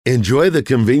Enjoy the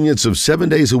convenience of 7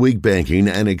 days a week banking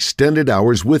and extended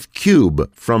hours with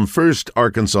Cube from First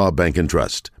Arkansas Bank and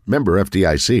Trust. Member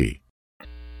FDIC.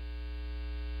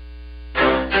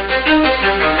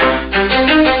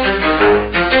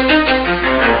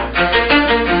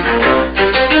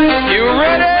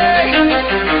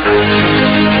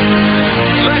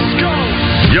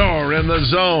 The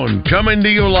Zone, coming to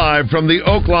you live from the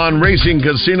Oaklawn Racing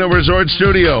Casino Resort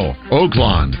Studio.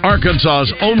 Oaklawn,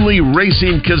 Arkansas's only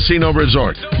racing casino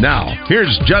resort. Now,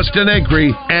 here's Justin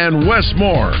Acree and Wes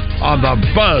Moore on the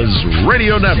Buzz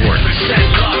Radio Network.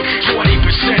 20% luck,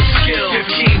 20% skill,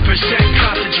 15%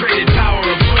 concentrated power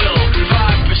of will,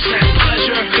 5%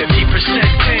 pleasure, 50%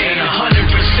 pain, 100%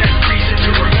 reason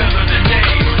to remember the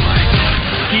name.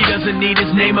 He doesn't need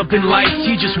his name up in lights,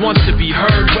 he just wants to be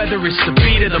heard, whether it's the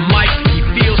beat of the mic. He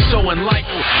feels so unlike.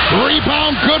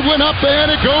 Rebound, Goodwin up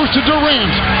and it goes to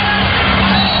Durant.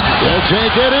 They'll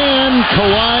take it in,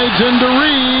 collides into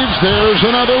Reeves. There's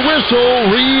another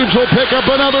whistle. Reeves will pick up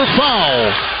another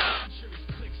foul.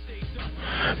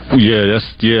 I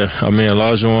mean,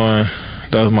 Olajuwon,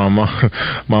 that was my mom.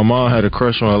 My mom had a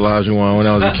crush on Olajuwon when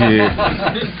I was a kid.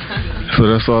 So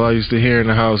that's all I used to hear in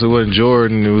the house. It wasn't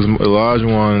Jordan, it was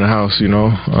Olajuwon in the house, you know.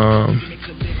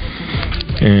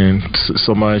 And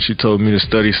somebody, she told me to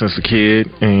study since a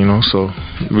kid, and you know, so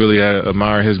really I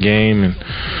admire his game and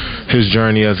his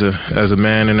journey as a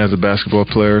man and as a basketball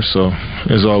player. So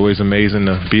it's always amazing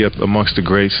to be up amongst the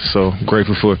greats. So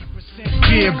grateful for it.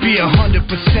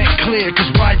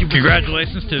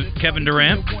 Congratulations to Kevin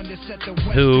Durant,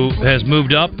 who has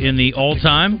moved up in the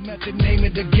all-time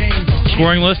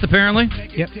scoring list, apparently.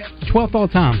 Yep, 12th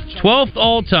all-time. 12th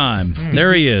all-time.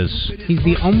 There he is. He's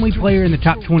the only player in the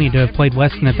top 20 to have played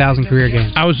less than 1,000 career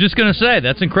games. I was just going to say,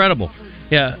 that's incredible.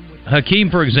 Yeah,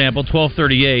 Hakeem, for example,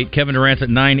 1238. Kevin Durant's at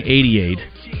 988.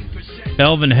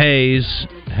 Elvin Hayes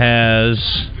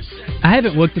has... I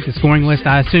haven't looked at the scoring list.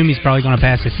 I assume he's probably going to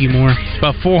pass a few more.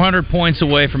 About 400 points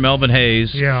away from Elvin Hayes,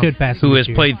 Should pass who has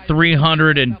played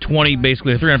 320,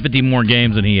 basically 350 more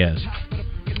games than he has.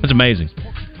 That's amazing.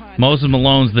 Moses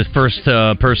Malone's the first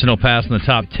person he'll pass in the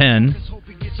top 10.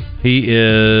 He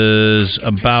is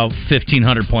about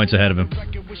 1,500 points ahead of him.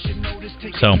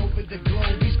 So,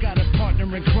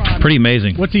 pretty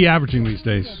amazing. What's he averaging these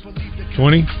days?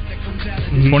 20?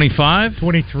 25?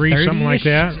 23, 30-ish? something like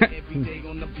that?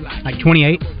 Like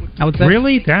 28, I would say.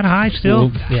 Really? That high still?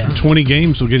 Well, yeah. 20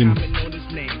 games will get him.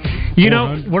 You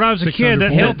know, when I was a kid,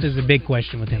 that health is a big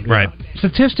question with him. Right.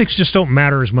 Statistics just don't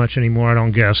matter as much anymore, I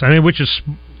don't guess. I mean, which is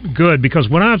good, because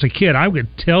when I was a kid, I would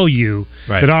tell you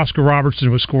that Oscar Robertson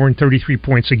was scoring 33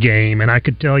 points a game, and I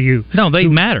could tell you... No, they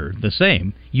matter the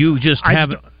same. You just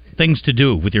have things to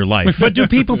do with your life. But do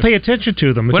people pay attention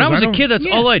to them? When I was a kid, that's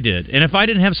all I did. And if I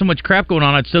didn't have so much crap going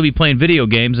on, I'd still be playing video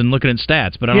games and looking at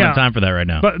stats, but I don't have time for that right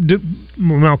now. But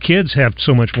kids have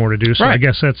so much more to do, so I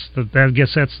guess that's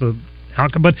the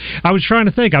outcome. But I was trying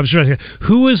to think.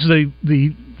 Who is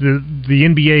the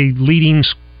NBA leading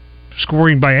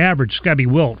scoring by average? It's got to be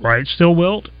Wilt, right? Still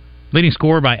Wilt? Leading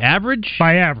scorer by average?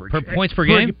 By average. Points per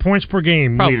game? Points per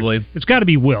game. Probably. Leader. It's got to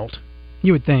be Wilt.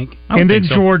 You would think. And then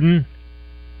Jordan.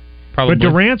 Probably. But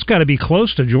Durant's got to be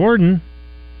close to Jordan.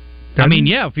 I mean,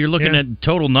 if you're looking at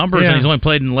total numbers and he's only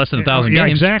played in less than 1,000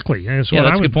 games. Exactly. That's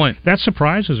a good point. That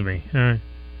surprises me. I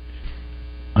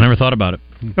never thought about it.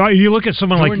 You look at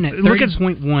someone Jordan like... at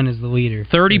 30.1 is the leader.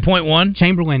 30.1?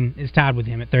 Chamberlain is tied with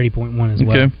him at 30.1 as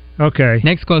well. Okay.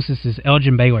 Next closest is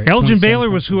Elgin Baylor. Elgin Baylor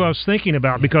was who I was thinking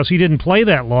about because he didn't play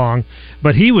that long,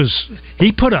 but he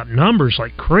put up numbers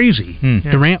like crazy.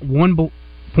 Durant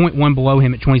 1.1 below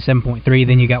him at 27.3.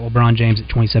 Then you got LeBron James at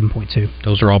 27.2.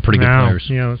 Those are all pretty good players.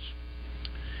 Yeah.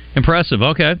 Impressive.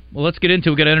 Okay. Well, let's get into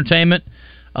it. We got entertainment.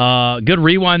 Good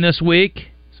rewind this week.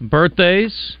 Some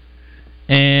birthdays.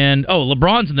 And,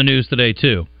 LeBron's in the news today,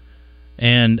 too.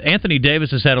 And Anthony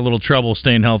Davis has had a little trouble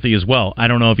staying healthy as well. I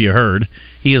don't know if you heard.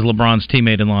 He is LeBron's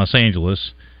teammate in Los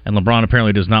Angeles. And LeBron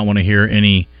apparently does not want to hear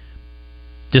any,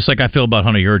 just like I feel about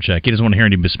Hunter Yurchek, he doesn't want to hear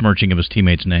any besmirching of his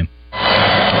teammate's name.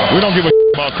 We don't give a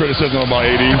about criticism about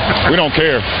AD. We don't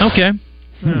care. Okay.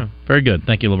 Very good.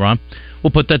 Thank you, LeBron.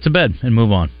 We'll put that to bed and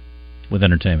move on with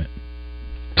entertainment.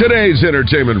 Today's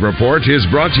Entertainment Report is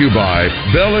brought to you by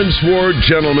Bell & Sword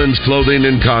Gentlemen's Clothing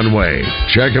in Conway.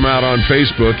 Check them out on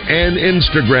Facebook and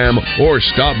Instagram or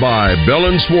stop by Bell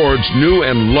 & Sword's new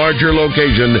and larger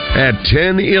location at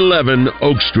 1011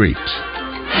 Oak Street.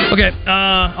 Okay,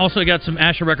 also got some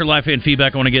Asher Record Live fan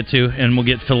feedback I want to get to, and we'll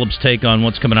get Philip's take on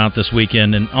what's coming out this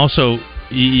weekend. And also,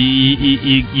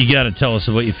 you got to tell us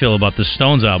what you feel about the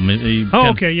Stones album.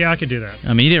 Okay, yeah, I could do that.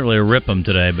 I mean, you didn't really rip him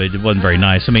today, but it wasn't very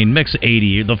nice. I mean, Mick's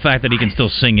 80. The fact that he can still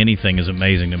sing anything is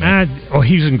amazing to me.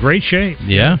 He's in great shape.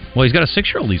 Yeah. Well, he's got a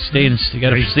 6-year-old. He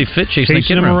got to stay fit, chasing the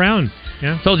kid him around.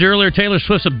 Yeah. Told you earlier, Taylor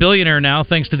Swift's a billionaire now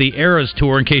thanks to the Eras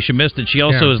Tour, in case you missed it. She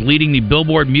also is leading the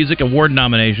Billboard Music Award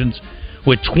nominations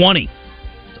with 20.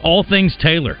 All things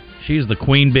Taylor. She's the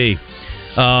queen bee.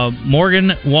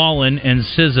 Morgan Wallen and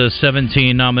SZA,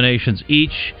 17 nominations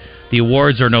each. The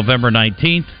awards are November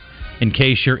 19th, in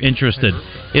case you're interested.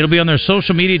 It'll be on their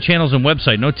social media channels and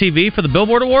website. No TV for the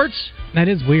Billboard Awards? That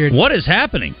is weird. What is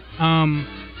happening? I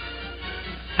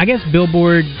guess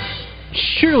Billboard...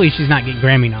 Surely she's not getting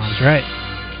Grammy noms, right?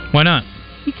 Why not?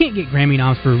 You can't get Grammy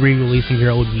noms for re-releasing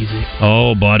your old music.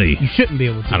 Oh, buddy. You shouldn't be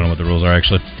able to. I don't know what the rules are,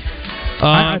 actually.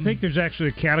 I think there's actually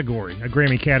a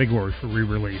Grammy category for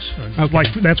re-release. Okay. Like,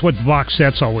 that's what box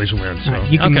sets always win. So.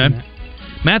 Right, you can win that.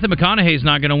 Matthew McConaughey's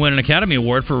not going to win an Academy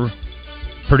Award for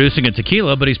producing a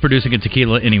tequila, but he's producing a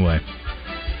tequila anyway.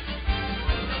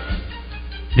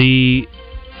 The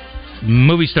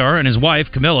movie star and his wife,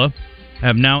 Camilla,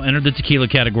 have now entered the tequila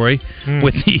category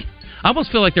with the... I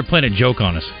almost feel like they're playing a joke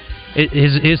on us.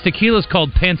 His tequila is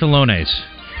called Pantalones.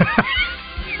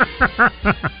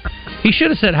 He should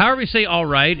have said, however you say all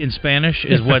right in Spanish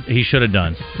is what he should have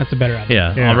done. That's a better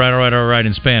idea. Yeah, all right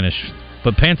in Spanish.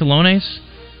 But Pantalones?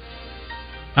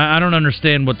 I don't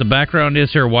understand what the background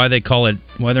is here, why they call it,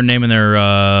 why they're naming their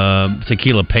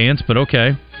tequila pants, but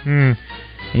okay.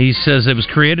 He says it was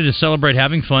created to celebrate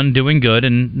having fun, doing good,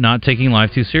 and not taking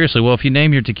life too seriously. Well, if you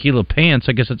name your tequila pants,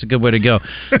 I guess that's a good way to go.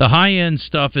 The high-end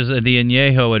stuff is the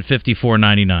Añejo at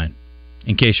 $54.99,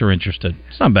 in case you're interested.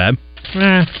 It's not bad.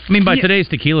 I mean, by today's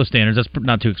tequila standards, that's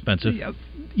not too expensive.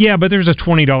 Yeah, but there's a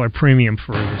 $20 premium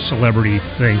for a celebrity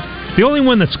thing. The only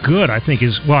one that's good, I think,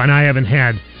 is... Well, and I haven't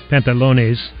had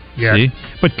Pantalones yet. See?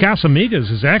 But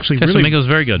Casamigos is actually Casamigos is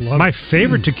very good. My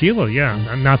favorite tequila,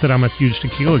 yeah. Not that I'm a huge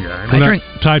tequila guy. When I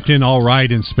typed in all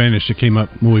right in Spanish, it came up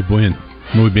muy bien.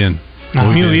 Muy bien.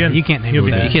 Muy bien. You can't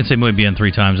name that. You can't say muy bien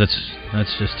 3 times. That's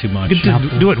just too much. You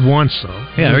could do it once, though.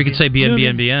 Yeah, or you could say bien,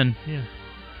 bien, bien. Yeah.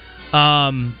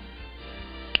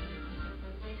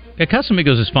 Yeah,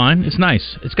 Casamigos is fine. It's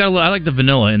nice. It's got I like the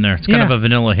vanilla in there. It's kind of a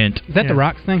vanilla hint. Is that the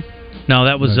Rock's thing? No,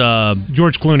 that was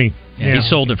George Clooney. Yeah, he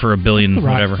sold it for $1 billion,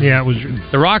 whatever. Yeah, it was.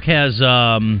 The Rock has.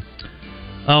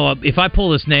 If I pull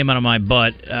this name out of my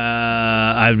butt,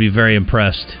 I would be very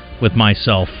impressed with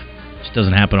myself. Which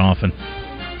doesn't happen often.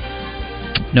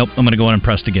 Nope, I'm going to go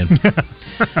unimpressed again.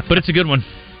 But it's a good one.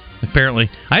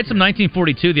 Apparently, I had some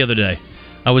 1942 the other day.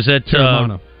 I was at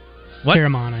Terramana. What?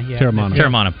 Terramana, yeah.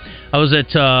 Terramana. I was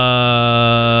at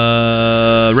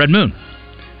Red Moon.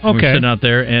 Okay. We were sitting out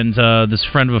there, and this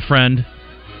friend of a friend,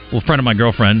 friend of my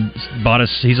girlfriend, bought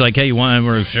us. He's like, "Hey, you want?" And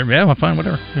we're sure, yeah, well, fine,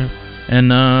 whatever. Yeah.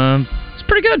 And it's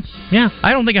pretty good. Yeah.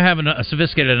 I don't think I have a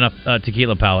sophisticated enough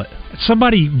tequila palate.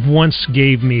 Somebody once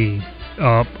gave me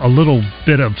a little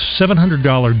bit of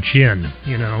 $700 gin.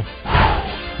 You know.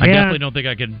 I definitely don't think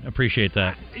I could appreciate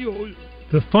that.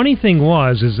 The funny thing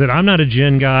is that I'm not a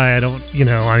gin guy. I don't,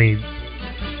 I mean,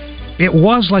 it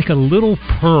was like a little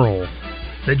pearl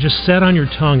that just sat on your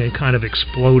tongue and kind of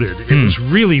exploded. It was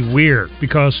really weird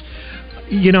because,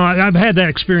 I've had that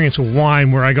experience with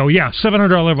wine where I go, yeah,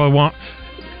 $700 level wine.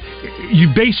 You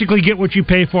basically get what you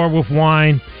pay for with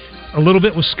wine, a little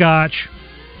bit with scotch.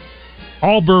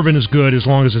 All bourbon is good as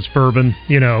long as it's bourbon,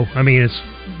 I mean, it's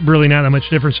really not that much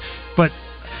difference. But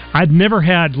I'd never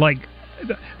had,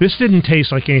 this didn't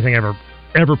taste like anything I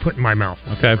ever put in my mouth.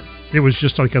 Okay. It was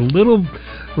just like a little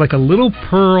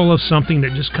pearl of something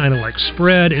that just kind of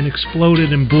spread and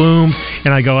exploded and bloomed.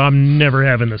 And I go, I'm never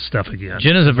having this stuff again.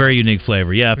 Gin is a very unique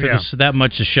flavor. Yeah, if it was that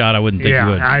much a shot, I wouldn't think you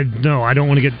would. I don't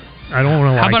want to like it.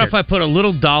 How about if I put a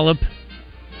little dollop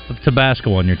of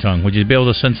Tabasco on your tongue? Would you be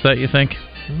able to sense that, you think?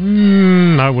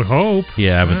 I would hope.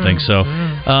 Yeah, I would think so.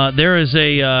 There is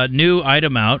a new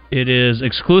item out. It is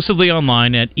exclusively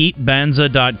online at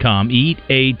eatbanza.com,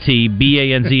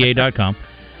 eatbanza.com,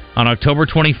 on October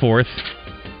 24th.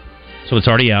 So it's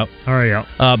already out. Already out.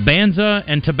 Banza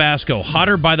and Tabasco,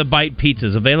 Hotter by the Bite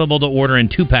pizzas, available to order in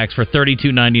 2-packs for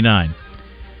 $32.99.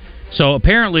 So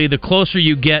apparently, the closer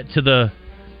you get to the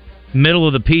middle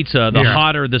of the pizza, the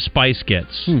hotter the spice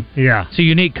gets. Yeah. It's a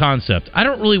unique concept. I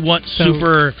don't really want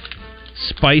super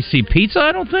spicy pizza,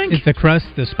 I don't think. Is the crust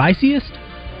the spiciest?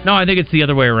 No, I think it's the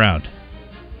other way around.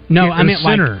 No, I meant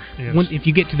center, if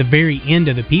you get to the very end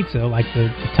of the pizza, like the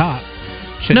top.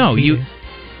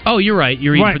 Oh, you're right.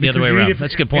 You're eating for the other way around.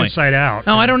 That's a good point. Inside out.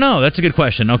 No, I don't know. That's a good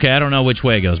question. Okay, I don't know which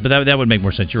way it goes, but that would make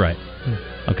more sense. You're right.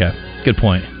 Okay, good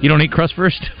point. You don't eat crust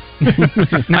first?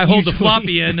 I hold the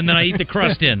floppy end and then I eat the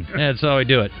crust in. That's how I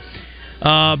do it.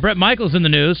 Bret Michaels in the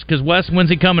news because Wes, when's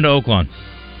he coming to Oaklawn?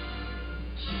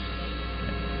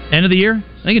 End of the year?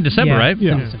 I think in December, right?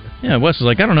 Yeah. Wes is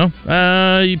like, I don't know.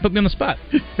 You put me on the spot.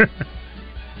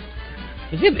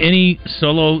 Does he have any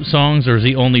solo songs, or is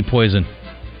he only Poison?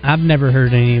 I've never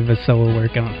heard any of his solo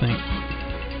work, I don't think.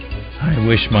 I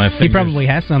wish my fingers... He probably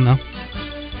has some, though.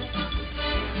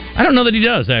 I don't know that he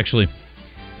does, actually.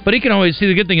 But he can always... See,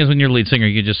 the good thing is when you're a lead singer,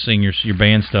 you can just sing your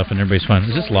band stuff and everybody's fine.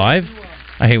 Is this live?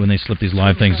 I hate when they slip these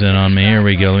live things in on me. Here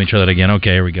we go. Let me try that again.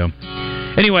 Okay, here we go.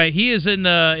 Anyway, he is in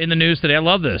the news today. I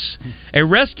love this. A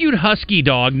rescued husky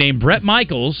dog named Bret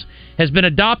Michaels has been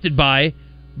adopted by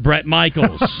Bret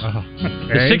Michaels.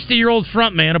 The 60-year-old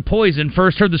frontman of Poison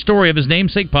first heard the story of his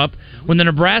namesake pup when the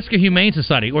Nebraska Humane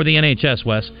Society, or the NHS,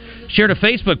 Wes, shared a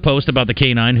Facebook post about the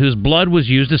canine whose blood was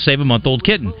used to save a month-old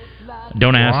kitten.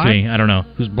 Don't ask me. I don't know.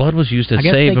 Whose blood was used to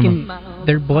save him.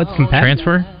 Their blood's compatible.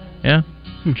 Transfer? Yeah?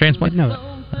 Transplant? No.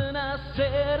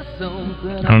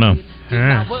 I don't know.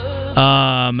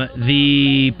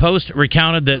 The post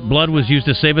recounted that blood was used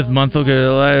to save a month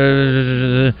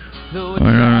ago.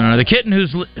 The kitten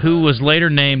who was later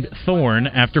named Thorn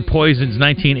after Poison's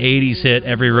 1980s hit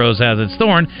 "Every Rose Has Its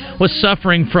Thorn" was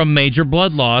suffering from major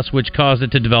blood loss, which caused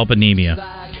it to develop anemia.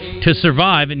 To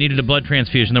survive, it needed a blood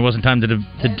transfusion. There wasn't time to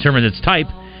determine its type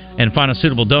and find a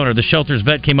suitable donor. The shelter's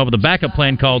vet came up with a backup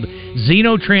plan called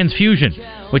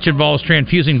xenotransfusion, which involves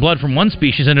transfusing blood from one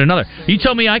species into another. You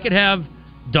tell me I could have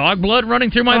dog blood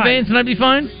running through my veins and I'd be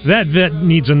fine? That vet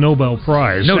needs a Nobel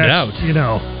Prize. No doubt. You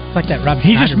know. It's like that Rob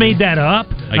He just made that up?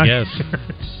 I guess.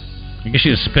 I guess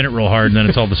you just spin it real hard and then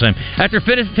it's all the same. After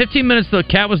 15 minutes, the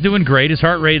cat was doing great. His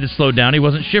heart rate had slowed down. He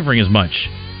wasn't shivering as much.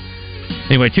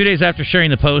 Anyway, 2 days after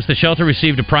sharing the post, the shelter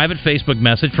received a private Facebook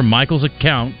message from Michael's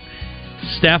account.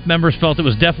 Staff members felt it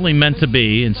was definitely meant to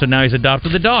be, and so now he's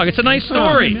adopted the dog. It's a nice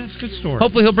story. That's a good story.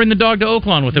 Hopefully he'll bring the dog to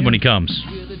Oaklawn with him when he comes.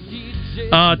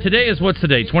 Today is, what's the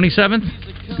date,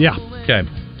 27th? Yeah. Okay.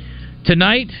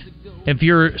 Tonight, if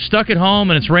you're stuck at home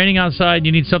and it's raining outside and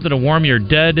you need something to warm your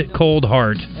dead, cold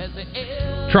heart,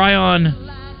 try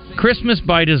on Christmas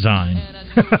by Design,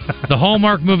 the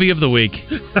Hallmark movie of the week.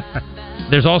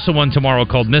 There's also one tomorrow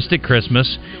called Mystic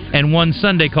Christmas, and one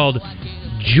Sunday called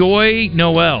Joy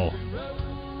Noel.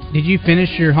 Did you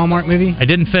finish your Hallmark movie? I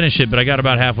didn't finish it, but I got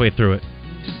about halfway through it.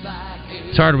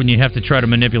 It's hard when you have to try to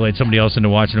manipulate somebody else into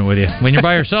watching it with you. When you're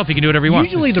by yourself, you can do whatever you want.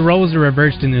 Usually the roles are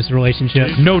reversed in this relationship.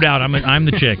 No doubt, I'm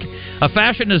the chick. A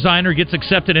fashion designer gets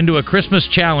accepted into a Christmas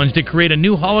challenge to create a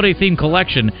new holiday-themed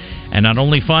collection, and not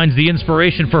only finds the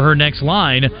inspiration for her next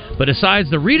line, but decides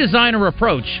to redesign her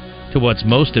approach to what's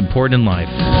most important in life.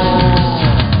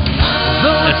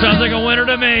 That sounds like a winner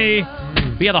to me.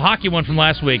 But yeah, the hockey one from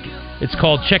last week. It's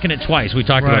called Checking It Twice. We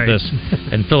talked about this,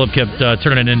 and Philip kept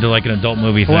turning it into like an adult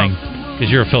movie thing because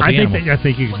you're a filthy animal. I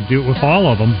think you can do it with all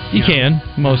of them. You can,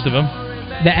 most of them.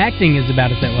 The acting is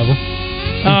about at that level.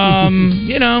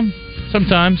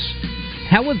 Sometimes.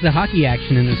 How was the hockey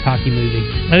action in this hockey movie?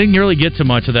 I didn't really get to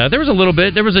much of that. There was a little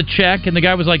bit. There was a check, and the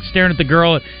guy was like staring at the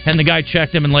girl, and the guy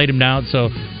checked him and laid him down, so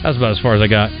that was about as far as I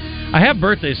got. I have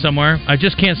birthdays somewhere. I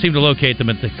just can't seem to locate them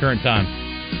at the current time.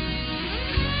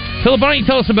 Philip, why don't you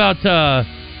tell us about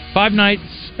Five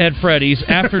Nights at Freddy's,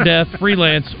 After Death,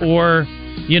 Freelance, or,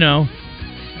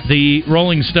 the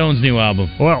Rolling Stones' new album?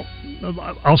 Well,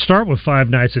 I'll start with Five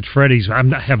Nights at Freddy's. I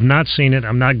have not seen it.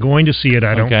 I'm not going to see it,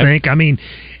 I don't think. I mean,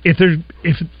 if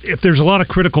there's a lot of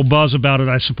critical buzz about it,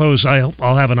 I suppose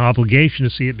I'll have an obligation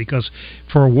to see it because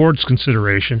for awards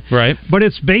consideration. Right. But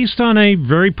it's based on a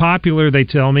very popular, they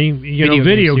tell me,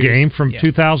 video game from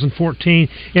 2014.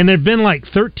 And there have been like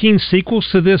 13 sequels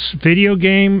to this video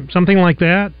game, something like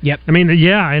that. Yep. I mean,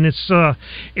 yeah, and it's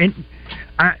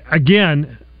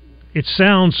again, it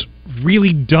sounds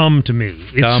really dumb to me.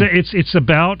 It's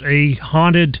about a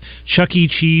haunted Chuck E.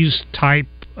 Cheese type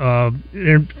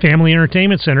family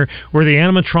entertainment center where the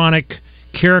animatronic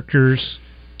characters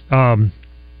come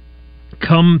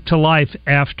to life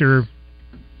after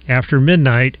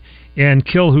midnight and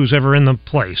kill who's ever in the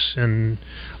place. And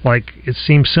it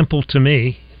seems simple to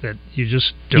me that you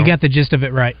just don't. You got the gist of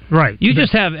it right. Right. You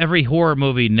just have every horror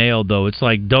movie nailed, though. It's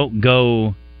like, don't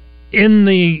go...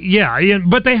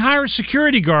 but they hire a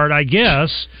security guard, I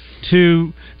guess,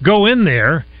 to go in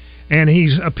there, and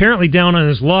he's apparently down on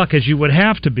his luck, as you would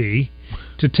have to be,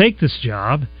 to take this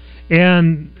job,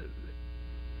 and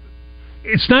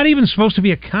it's not even supposed to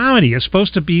be a comedy. It's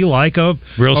supposed to be like a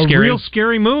real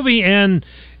scary movie, and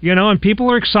and people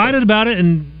are excited about it,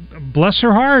 and bless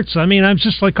their hearts. I mean, I'm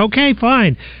just like, okay,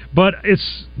 fine, but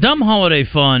it's dumb holiday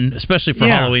fun, especially for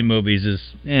Halloween movies. Is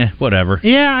whatever.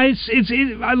 Yeah, it's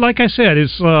like I said,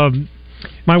 it's.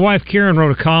 My wife Karen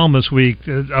wrote a column this week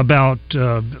about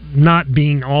not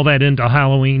being all that into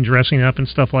Halloween dressing up and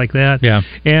stuff like that. Yeah.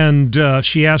 And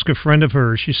she asked a friend of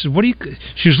hers, she said,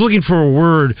 she was looking for a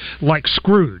word like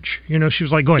Scrooge. You know, she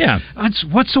was like going,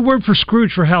 what's the word for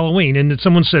Scrooge for Halloween? And then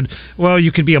someone said, well,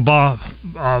 you could be a boo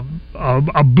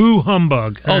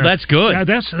humbug. Oh, that's good. Yeah,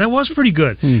 that was pretty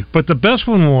good. But the best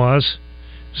one was,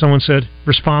 someone said,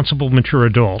 responsible mature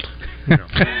adult. You know.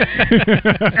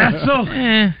 So,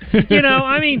 you know,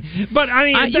 I mean,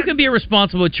 you can be a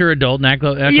responsible, mature adult and act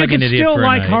like an idiot. You can still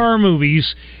like horror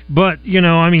movies, but you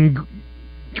know, I mean,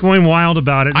 going wild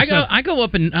about it. I go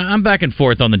up and I'm back and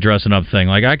forth on the dressing up thing.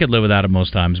 Like I could live without it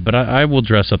most times, but I will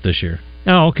dress up this year.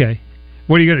 Oh, okay.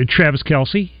 What are you going to Travis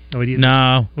Kelce?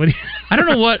 No, I don't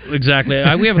know what exactly.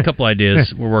 We have a couple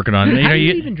ideas we're working on. How do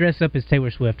you even dress up as Taylor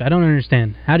Swift? I don't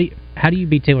understand. How do you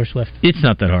be Taylor Swift? It's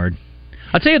not that hard.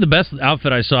 I'll tell you the best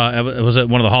outfit I saw. It was at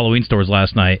one of the Halloween stores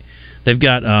last night. They've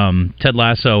got Ted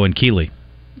Lasso and Keeley.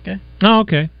 Okay. Oh,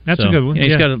 okay. That's a good one.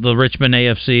 He's got the Richmond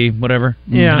AFC, whatever.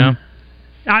 Yeah. You know?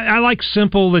 I like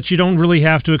simple that you don't really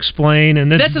have to explain.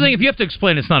 And that's the thing. If you have to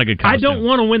explain, it's not a good costume. I don't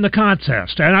want to win the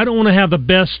contest, and I don't want to have the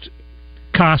best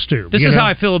costume. This is how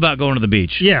I feel about going to the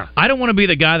beach. Yeah. I don't want to be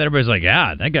the guy that everybody's like,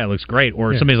 that guy looks great.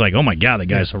 Or somebody's like, oh my God, that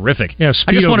guy's horrific. Yeah,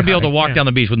 I just want to be able to walk down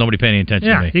the beach with nobody paying any attention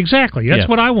to me. Yeah, exactly. That's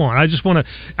what I want. I just want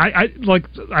to,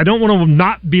 I don't want to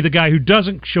not be the guy who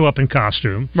doesn't show up in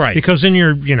costume. Right. Because then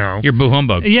you're boo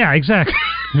humbug. Yeah, exactly.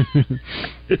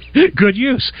 Good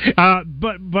use.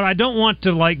 But I don't want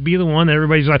to be the one that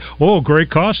everybody's like, oh,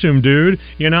 great costume, dude.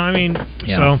 You know, I mean,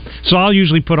 so I'll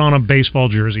usually put on a baseball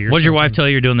jersey. What did your wife tell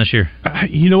you you're doing this year?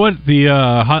 You know what?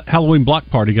 The Halloween block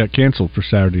party got canceled for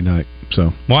Saturday night.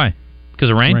 So why?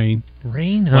 Because of rain?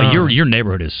 Rain? Well, your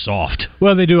neighborhood is soft.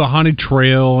 Well, they do a haunted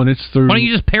trail, and it's through. Why don't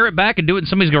you just pare it back and do it in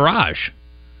somebody's garage?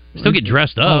 Still get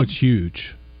dressed up. Oh, it's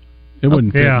huge. It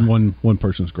wouldn't fit in one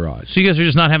person's garage. So you guys are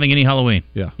just not having any Halloween?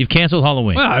 Yeah. You've canceled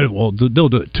Halloween? Well, they'll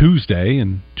do it Tuesday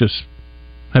and just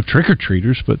have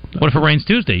trick-or-treaters, but... What if it rains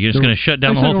Tuesday? You're just going to shut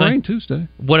down the whole thing? Rain Tuesday.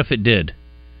 What if it did?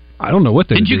 I don't know what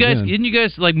they did. Didn't you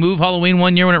guys move Halloween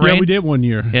one year when it rained? Yeah, we did one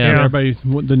year. Yeah. Everybody,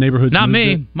 the neighborhood. Not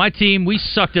me. It. My team, we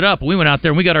sucked it up. We went out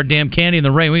there and we got our damn candy in the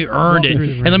rain. We earned it.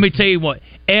 And let me tell you what,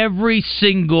 every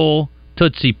single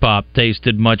Tootsie Pop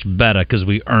tasted much better because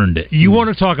we earned it. You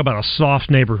want to talk about a soft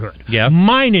neighborhood? Yeah.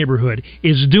 My neighborhood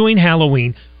is doing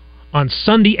Halloween on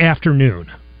Sunday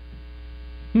afternoon.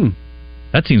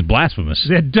 That seems blasphemous.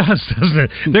 It does, doesn't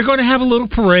it? They're going to have a little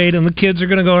parade, and the kids are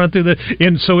going to go out through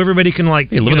and so everybody can live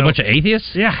with a bunch of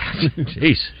atheists. Yeah,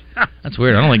 jeez, that's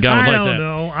weird. I don't think God would like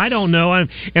that. I don't know.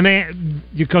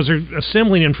 Because they're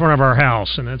assembling in front of our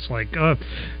house, and it's like,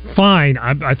 fine.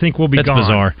 I think we'll be gone. That's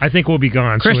bizarre. I think we'll be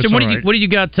gone. Christian, so what do you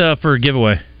got for a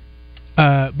giveaway?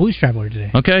 Blues Traveler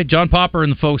today. Okay, John Popper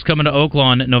and the folks coming to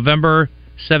Oaklawn November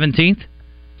 17th.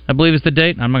 I believe is the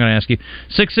date. I'm not going to ask you.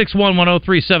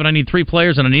 661-1037. I need 3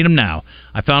 players, and I need them now.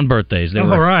 I found birthdays. They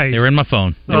were in my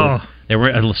phone. They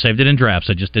were. I saved it in drafts.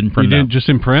 I just didn't print it out. You didn't just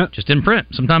in print? Just in print.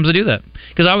 Sometimes I do that.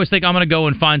 Because I always think I'm going to go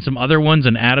and find some other ones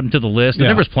and add them to the list. And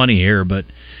there was plenty here, but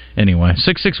anyway.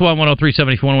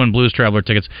 661-1037 if you want to win Blues Traveler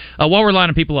tickets. While we're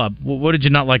lining people up, what did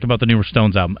you not like about the newer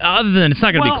Stones album? Other than it's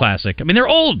not going to be classic. I mean, they're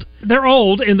old. They're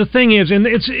old, and the thing is, and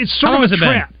it's sort of a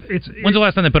trap. When's the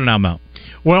last time they put an album out?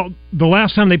 Well, the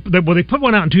last time they put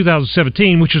one out in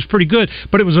 2017, which was pretty good,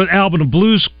 but it was an album of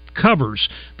blues covers.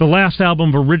 The last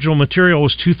album of original material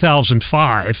was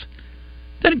 2005.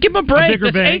 Then give them a break.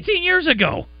 That's 18 years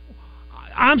ago.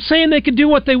 I'm saying they can do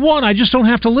what they want. I just don't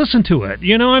have to listen to it.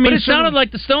 You know, I mean, but it sounded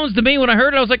like the Stones to me when I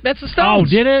heard it. I was like, "That's the Stones."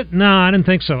 Oh, did it? No, I didn't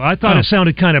think so. I thought it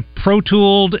sounded kind of Pro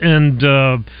Tooled and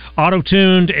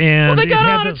auto-tuned. And they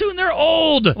got auto-tuned. They're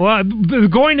old. Well, they're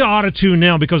going to auto-tune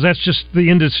now because that's just the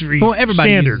industry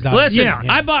standard. Listen,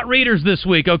 I bought readers this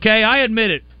week. Okay, I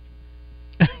admit it.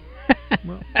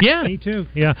 Yeah, me too.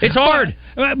 Yeah, it's hard.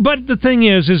 But the thing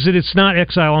is that it's not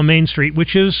Exile on Main Street,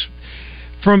 which is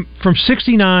from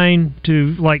 69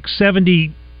 to like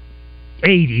 78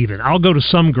 even. I'll go to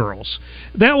Some Girls.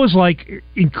 That was like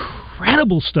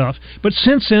incredible stuff. But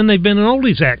since then, they've been an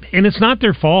oldies act, and it's not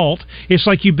their fault. It's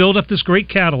like you build up this great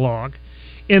catalog,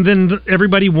 and then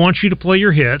everybody wants you to play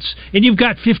your hits, and you've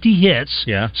got 50 hits.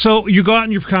 Yeah. So you go out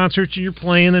in your concerts and you're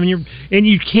playing them, and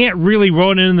you can't really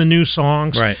run in the new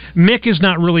songs. Right. Mick is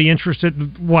not really interested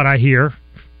in what I hear,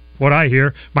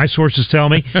 my sources tell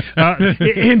me,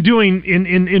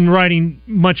 in writing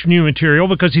much new material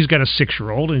because he's got a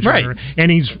 6-year-old,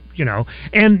 and he's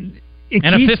and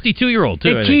And a 52-year-old,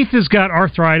 too. And Keith has got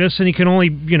arthritis, and he can only,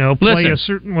 play a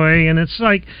certain way, and it's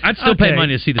like... I'd still pay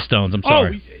money to see the Stones, I'm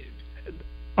sorry.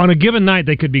 On a given night,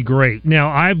 they could be great. Now,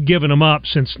 I've given them up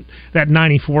since that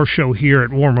 94 show here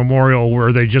at War Memorial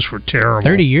where they just were terrible.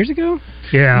 30 years ago?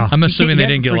 Yeah. I'm assuming they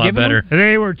didn't get a lot better.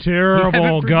 They were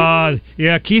terrible, God.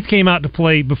 Yeah, Keith came out to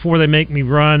play Before They Make Me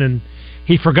Run, and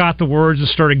he forgot the words and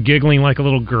started giggling like a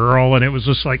little girl, and it was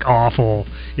just, like, awful.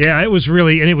 Yeah, it was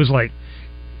really... And it was like...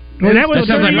 Well, that was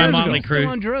sounds like my Motley Crue.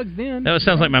 On drugs then. That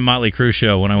sounds like my Motley Crue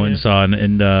show when I went and saw it,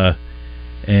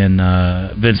 and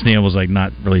Vince Neil was like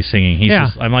not really singing. He's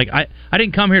just, I'm like, I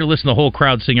didn't come here to listen to the whole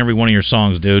crowd sing every one of your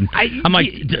songs, dude. I'm like,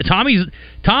 Tommy,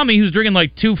 who's drinking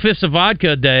like 2/5 of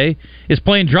vodka a day, is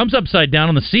playing drums upside down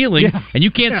on the ceiling, and you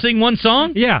can't sing one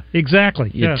song? Yeah, exactly.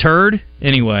 You turd.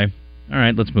 Anyway, all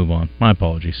right, let's move on. My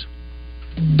apologies.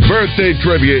 Birthday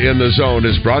Trivia in the Zone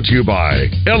is brought to you by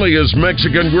Elia's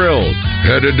Mexican Grill.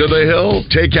 Headed to the hill?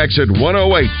 Take exit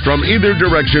 108 from either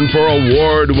direction for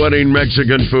award-winning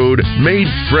Mexican food made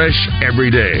fresh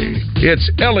every day. It's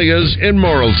Elia's in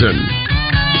Morrilton.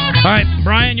 All right,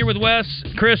 Brian, you're with Wes.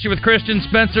 Chris, you're with Christian.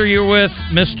 Spencer, you're with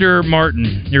Mr.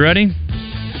 Martin. You ready?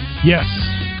 Yes.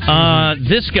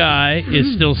 This guy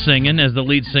is still singing as the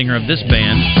lead singer of this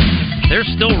band. They're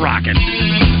still rocking.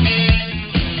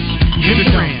 Jim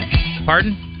Duran.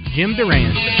 Pardon? Jim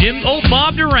Duran.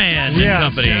 Bob Duran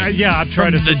and company. I've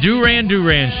tried the Duran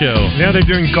Show. Now they're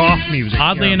doing golf music.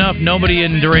 Oddly enough, nobody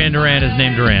in Duran Duran is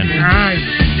named Duran.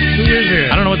 Who is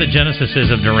it? I don't know what the genesis is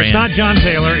of Duran. It's not John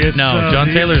Taylor. John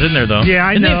Taylor's in there, though. Yeah,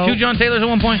 I know. Didn't they have 2 John Taylors at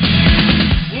one point?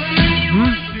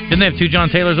 Didn't they have 2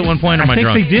 John Taylors at one point, or am I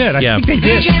drunk? I think they did. I think they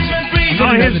did.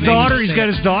 His daughter, he's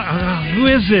got his daughter. Who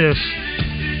is this?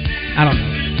 I don't know.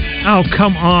 Oh,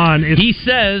 come on. He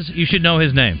says you should know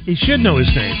his name. He should know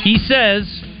his name. He says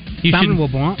you Simon should...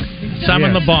 LeBlanc?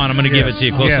 Simon LeBon. I'm going to give it to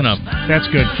you. Close enough. That's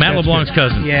good. Matt LeBlanc's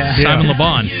cousin. Yeah. Simon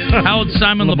LeBon. How old's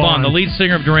Simon LeBon, the lead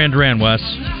singer of Duran Duran, Wes?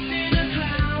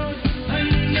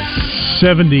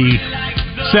 70.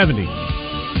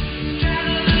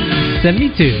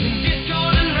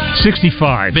 72.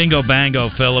 65. Bingo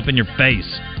bango, Philip, in your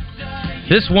face.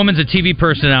 This woman's a TV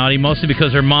personality, mostly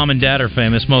because her mom and dad are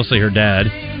famous, mostly her dad.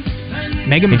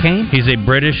 Megan McCain? He's a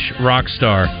British rock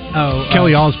star. Oh,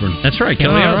 Kelly Osbourne. That's right,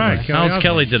 Kelly Osbourne. Right, How's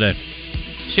Kelly today?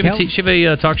 She have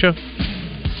a talk show?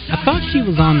 I thought she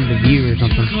was on The View or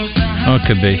something. Oh, it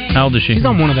could be. How old is she? She's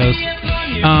on one of those.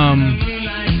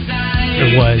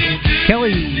 It was.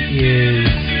 Kelly is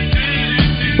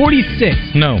 46.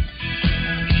 No.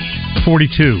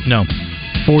 42. No.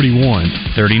 41.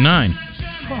 39.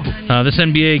 This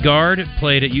NBA guard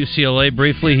played at UCLA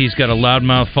briefly. He's got a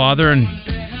loudmouth father, and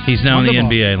he's now in the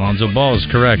NBA. Lonzo Ball is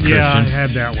correct, Christian. Yeah, I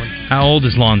had that one. How old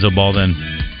is Lonzo Ball then,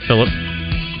 Philip?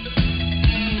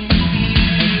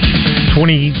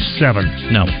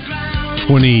 27. No.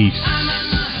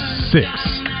 26.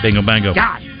 Bingo bango.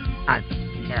 God, I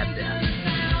had that.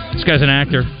 This guy's an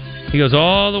actor. He goes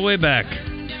all the way back.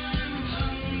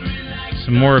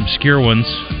 Some more obscure ones.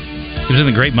 He was in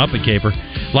The Great Muppet Caper.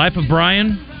 Life of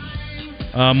Brian.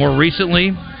 More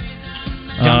recently,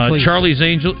 Charlie's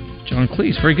Angel. John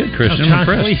Cleese. Very good, Christian. I'm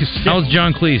impressed. Cleese. How's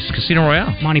John Cleese? Casino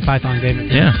Royale. Monty Python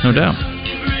favorite. Yeah, no doubt.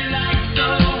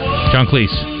 John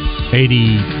Cleese.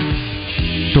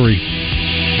 83.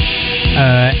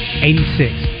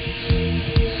 86.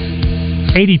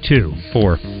 82.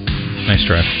 4. Nice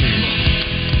try.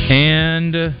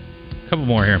 And a couple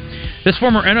more here. This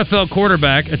former NFL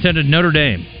quarterback attended Notre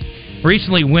Dame.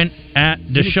 Recently went at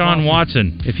Deshaun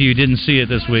Watson, if you didn't see it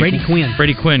this week. Brady Quinn, Christian.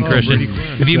 Brady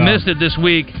Quinn. If you missed it this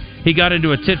week, he got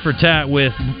into a tit-for-tat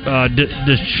with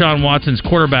Deshaun Watson's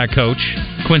quarterback coach,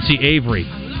 Quincy Avery.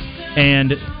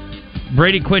 And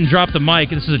Brady Quinn dropped the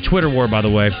mic, and this is a Twitter war, by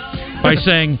the way, by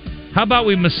saying, how about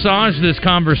we massage this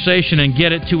conversation and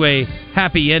get it to a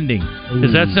happy ending?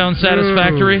 Does that sound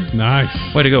satisfactory? Nice.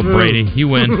 Way to go, Brady. You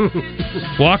win.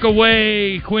 Walk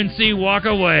away, Quincy, walk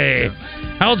away.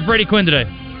 How old's Brady Quinn today?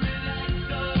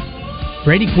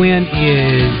 Brady Quinn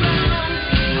is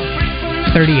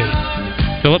 38.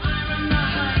 Philip?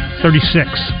 36.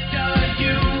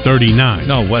 39.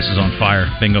 No, Wes is on fire.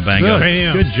 Bingo bango.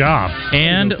 Good job.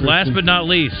 And last but not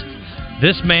least,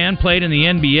 this man played in the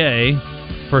NBA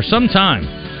for some time.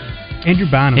 Andrew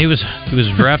Bynum. He was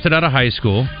drafted out of high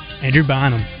school. Andrew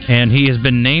Bynum. And he has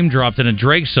been name dropped in a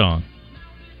Drake song.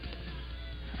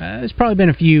 There's probably been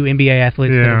a few NBA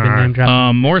athletes that have been name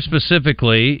dropped. More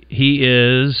specifically, he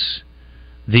is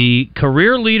the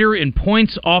career leader in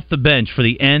points off the bench for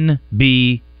the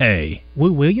NBA.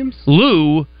 Lou Williams?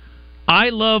 Lou, I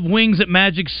love wings at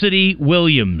Magic City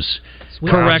Williams.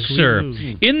 Sweet. Correct, Sweet sir.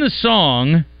 Lou. In the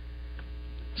song,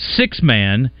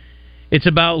 6-man. It's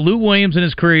about Lou Williams and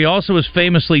his career. He also was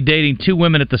famously dating 2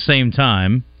 women at the same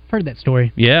time. I've heard that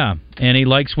story. Yeah, and he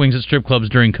liked swings at strip clubs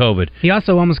during COVID. He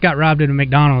also almost got robbed at a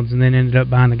McDonald's and then ended up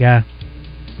buying the guy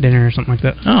dinner or something like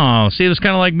that. Oh, see, it was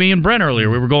kind of like me and Brent earlier.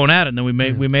 We were going at it, and then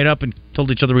we made up and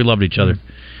told each other we loved each other.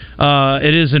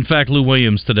 It is, in fact, Lou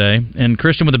Williams today. And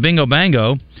Christian, with a bingo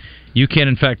bango, you can,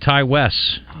 in fact, tie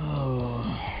Wes. Oh,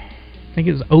 I think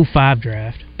it was 05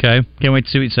 draft. Okay, can't wait to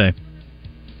see what you say.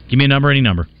 Give me a number, any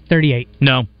number. 38.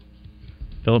 No.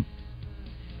 Philip?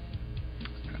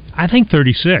 I think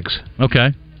 36. Okay.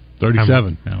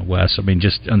 37. Wes, I mean,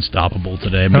 just unstoppable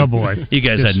today. Oh, boy. You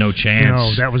guys had no chance.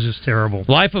 No, that was just terrible.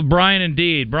 Life of Brian,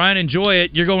 indeed. Brian, enjoy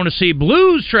it. You're going to see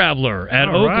Blues Traveler at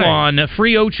Oaklawn,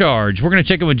 free O-charge. We're going to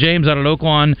check in with James out at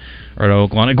Oaklawn,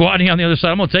 Guadney on the other side.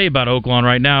 I'm going to tell you about Oaklawn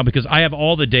right now because I have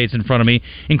all the dates in front of me,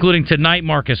 including tonight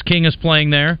Marcus King is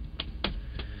playing there.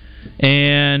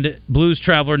 And Blues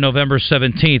Traveler November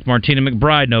 17th, Martina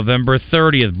McBride November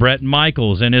 30th, Brett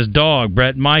Michaels and his dog,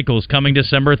 Brett Michaels, coming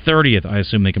December 30th. I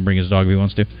assume they can bring his dog if he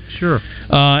wants to. Sure.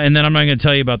 And then I'm not going to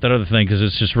tell you about that other thing because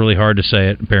it's just really hard to say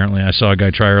it, apparently. I saw a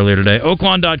guy try earlier today.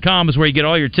 Oaklawn.com is where you get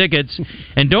all your tickets.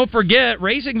 And don't forget,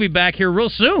 racing will be back here real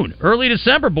soon. Early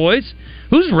December, boys.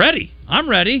 Who's ready? I'm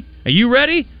ready. Are you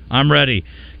ready? I'm ready.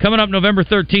 Coming up November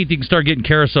 13th, you can start getting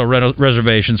carousel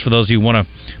reservations for those of you who want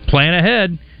to plan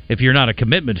ahead. If you're not a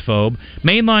commitment phobe.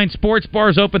 Mainline sports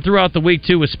bars open throughout the week,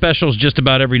 too, with specials just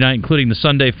about every night, including the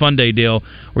Sunday Fun Day deal,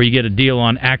 where you get a deal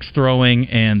on axe throwing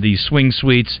and the swing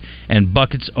suites and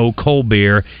buckets of cold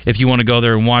beer if you want to go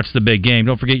there and watch the big game.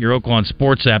 Don't forget your Oaklawn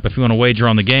Sports app. If you want to wager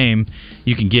on the game,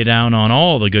 you can get down on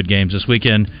all the good games this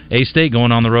weekend. A-State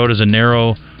going on the road as a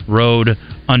narrow road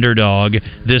underdog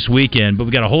this weekend. But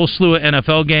we got a whole slew of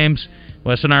NFL games.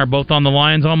 Wes and I are both on the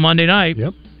Lions on Monday night.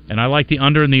 Yep. And I like the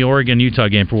under in the Oregon-Utah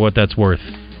game for what that's worth.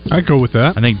 I'd go with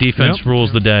that. I think defense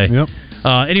rules the day. Yep.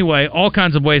 Anyway, all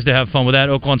kinds of ways to have fun with that.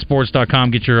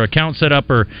 OaklawnSports.com. Get your account set up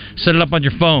or set it up on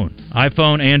your phone.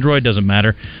 iPhone, Android, doesn't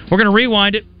matter. We're going to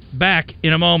rewind it back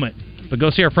in a moment. But go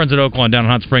see our friends at Oaklawn down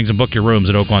in Hot Springs and book your rooms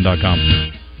at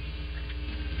Oaklawn.com.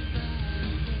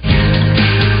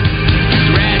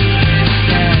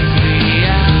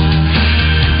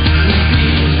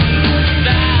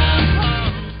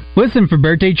 Listen for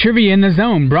birthday trivia in the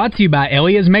zone, brought to you by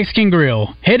Elia's Mexican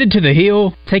Grill. Headed to the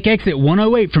hill, take exit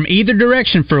 108 from either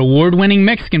direction for award-winning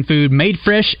Mexican food made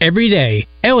fresh every day.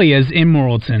 Elia's in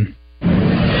Morrilton.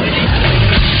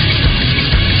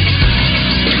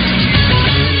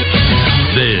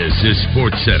 This is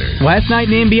Sports Center. Last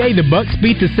night in the NBA, the Bucks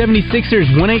beat the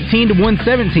 76ers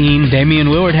 118-117.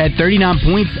 Damian Lillard had 39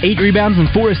 points, 8 rebounds,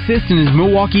 and 4 assists in his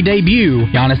Milwaukee debut.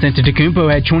 Giannis Antetokounmpo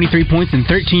had 23 points and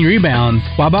 13 rebounds,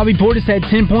 while Bobby Portis had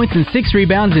 10 points and 6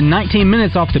 rebounds in 19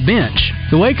 minutes off the bench.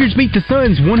 The Lakers beat the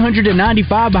Suns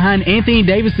 195 behind Anthony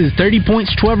Davis's 30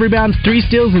 points, 12 rebounds, 3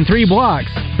 steals, and 3 blocks.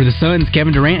 For the Suns,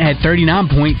 Kevin Durant had 39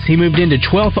 points. He moved into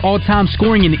 12th all-time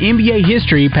scoring in NBA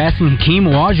history, passing Hakeem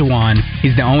Olajuwon.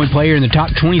 He's the only player in the top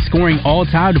 20 scoring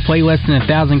all-time to play less than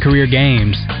 1,000 career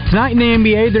games. Tonight in the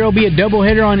NBA, there will be a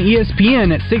doubleheader on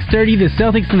ESPN. At 6:30, the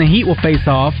Celtics and the Heat will face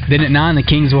off. Then at 9, the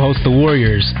Kings will host the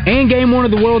Warriors. And Game 1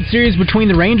 of the World Series between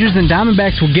the Rangers and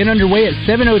Diamondbacks will get underway at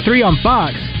 7:03 on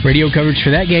Fox. Radio coverage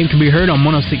for that game can be heard on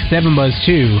 106.7 Buzz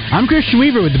 2. I'm Christian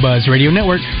Weaver with the Buzz Radio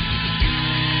Network.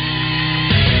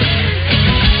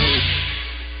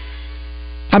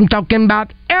 I'm talking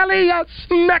about Elias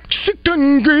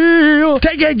Mexican Grill.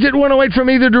 Take exit 108 from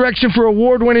either direction for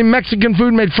award-winning Mexican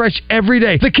food made fresh every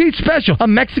day. The Keith Special, a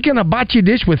Mexican hibachi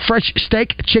dish with fresh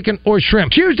steak, chicken, or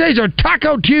shrimp. Tuesdays are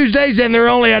Taco Tuesdays, and they're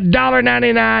only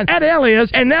 $1.99 at Elias,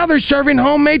 and now they're serving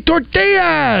homemade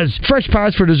tortillas. Fresh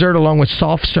pies for dessert along with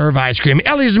soft-serve ice cream.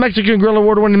 Elias Mexican Grill,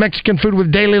 award-winning Mexican food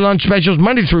with daily lunch specials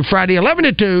Monday through Friday, 11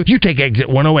 to 2. You take exit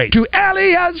 108 to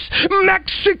Elias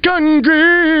Mexican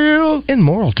Grill in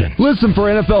Morrilton. Listen for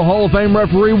NFL Hall of Fame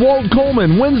referee Walt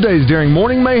Coleman Wednesdays during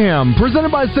Morning Mayhem,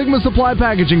 presented by Sigma Supply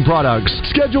Packaging Products.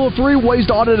 Schedule a free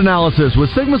waste audit analysis with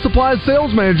Sigma Supply's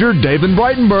sales manager David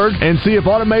Breitenberg and see if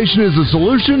automation is a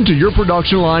solution to your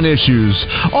production line issues.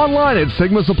 Online at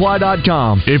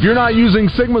sigmasupply.com. If you're not using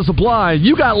Sigma Supply,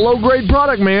 you got low-grade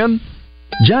product, man.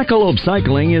 Jackalope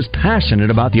Cycling is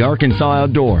passionate about the Arkansas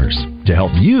outdoors. To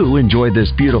help you enjoy this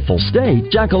beautiful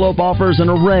state, Jackalope offers an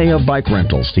array of bike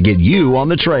rentals to get you on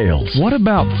the trails. What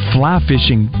about fly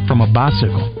fishing from a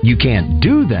bicycle? You can't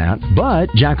do that, but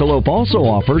Jackalope also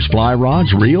offers fly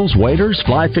rods, reels, waders,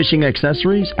 fly fishing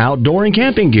accessories, outdoor and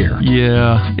camping gear.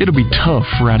 Yeah, it'll be tough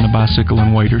riding a bicycle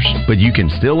and waders. But you can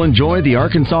still enjoy the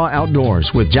Arkansas outdoors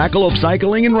with Jackalope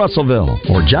Cycling in Russellville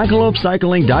or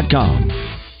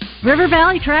jackalopecycling.com. River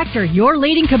Valley Tractor, your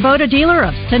leading Kubota dealer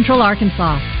of Central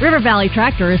Arkansas. River Valley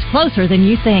Tractor is closer than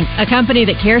you think. A company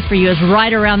that cares for you is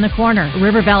right around the corner.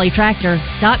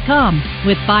 RiverValleyTractor.com.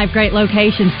 With 5 great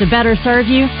locations to better serve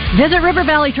you, visit River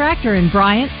Valley Tractor in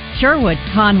Bryant, Sherwood,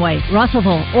 Conway,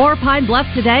 Russellville, or Pine Bluff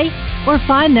today, or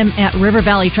find them at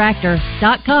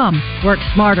RiverValleyTractor.com. Work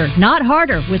smarter, not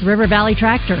harder with River Valley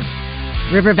Tractor.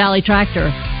 River Valley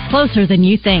Tractor, closer than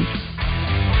you think.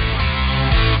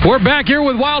 We're back here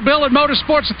with Wild Bill at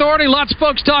Motorsports Authority. Lots of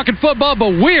folks talking football, but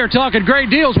we're talking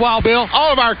great deals, Wild Bill.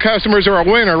 All of our customers are a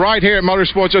winner right here at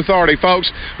Motorsports Authority,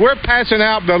 folks. We're passing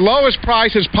out the lowest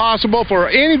prices possible for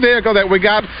any vehicle that we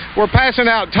got. We're passing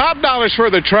out top dollars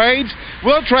for the trades.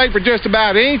 We'll trade for just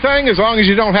about anything as long as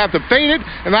you don't have to feed it.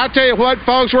 And I tell you what,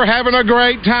 folks, we're having a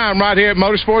great time right here at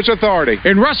Motorsports Authority.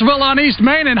 In Russellville on East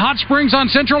Main and Hot Springs on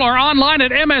Central, or online at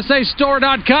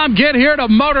MSAstore.com. Get here to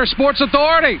Motorsports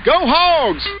Authority. Go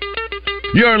Hogs!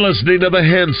 You're listening to the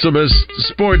handsomest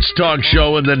sports talk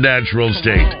show in the natural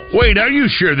state. Wait, are you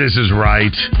sure this is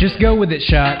right? Just go with it,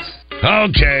 Shots.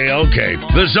 Okay.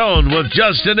 The Zone with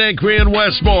Justin Acree and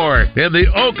Westmore in the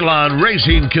Oaklawn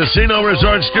Racing Casino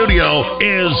Resort Studio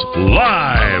is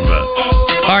live.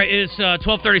 All right, it's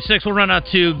 12:36. We'll run out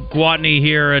to Gwatney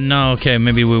here, and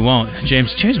maybe we won't.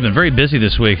 James has been very busy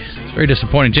this week. It's very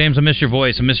disappointing. James, I miss your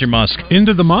voice. I miss your musk. End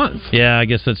of the month. Yeah, I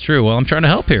guess that's true. Well, I'm trying to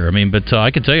help here. But I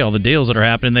can tell you all the deals that are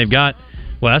happening. They've got,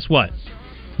 that's what?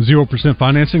 0%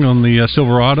 financing on the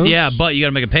Silverado. Yeah, but you got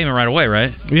to make a payment right away,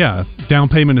 right? Yeah, down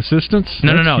payment assistance.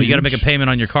 No. You got to make a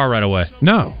payment on your car right away.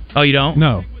 No. Oh, you don't?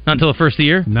 No. Not until the first of the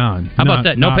year? None. How about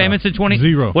that? No payments in 20?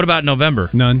 0. What about November?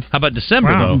 None. How about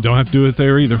December, though? Don't have to do it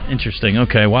there either. Interesting.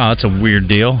 Okay, wow, that's a weird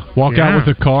deal. Walk out with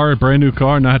a car, a brand new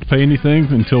car, and not have to pay anything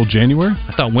until January?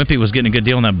 I thought Wimpy was getting a good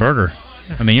deal on that burger.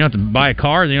 I mean, you don't have to buy a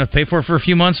car, then you don't have to pay for it for a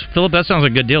few months. Philip, that sounds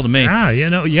like a good deal to me.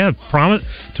 Promise.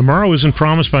 Tomorrow isn't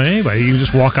promised by anybody. You can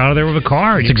just walk out of there with a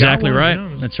car. That's exactly right.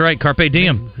 That's right. Carpe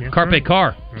diem. Carpe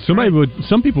car.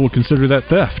 Some people would consider that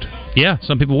theft. Yeah,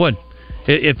 some people would.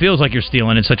 It feels like you're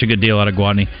stealing. It's such a good deal out of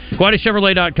Gwatney.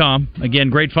 GwatneyChevrolet.com. Again,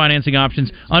 great financing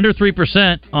options. Under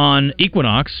 3% on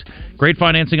Equinox. Great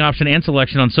financing option and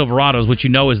selection on Silverados, which you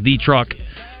know is the truck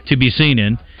to be seen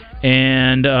in.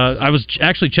 And I was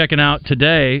actually checking out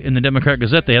today in the Democrat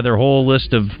Gazette. They had their whole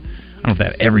list of, I don't know if they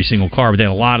have every single car, but they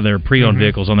had a lot of their pre-owned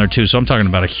vehicles on there too. So I'm talking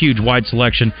about a huge, wide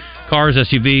selection. Cars,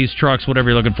 SUVs, trucks, whatever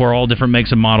you're looking for, all different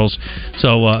makes and models.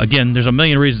 So again, there's a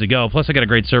million reasons to go. Plus, I got a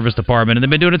great service department, and they've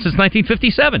been doing it since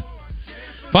 1957.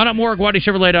 Find out more at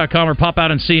GwatneyChevrolet.com or pop out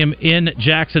and see them in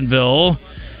Jacksonville.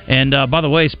 And by the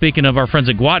way, speaking of our friends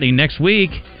at Gwatney, next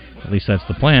week, at least that's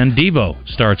the plan, Devo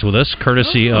starts with us,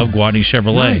 courtesy of Gwatney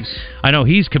Chevrolet. Nice. I know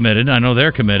he's committed. I know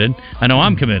they're committed. I know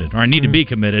I'm committed, or I need to be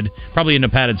committed, probably in a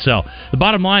padded cell. The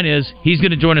bottom line is, he's going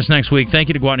to join us next week. Thank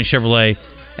you to Gwatney Chevrolet,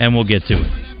 and we'll get to it.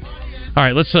 All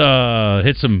right, let's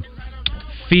hit some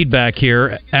feedback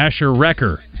here. Asher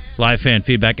Wrecker, live fan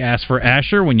feedback. Ask for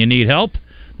Asher when you need help.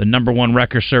 The number one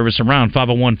wrecker service around,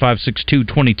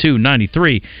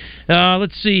 501-562-2293.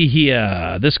 Let's see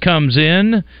here. This comes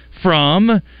in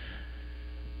from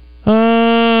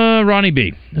Ronnie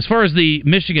B. As far as the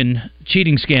Michigan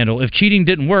cheating scandal, if cheating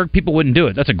didn't work, people wouldn't do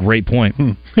it. That's a great point.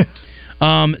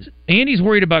 Andy's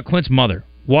worried about Clint's mother.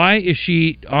 Why is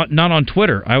she not on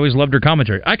Twitter? I always loved her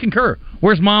commentary. I concur.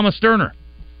 Where's Mama Sterner?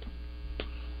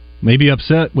 Maybe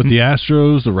upset with the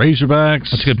Astros, the Razorbacks.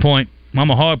 That's a good point.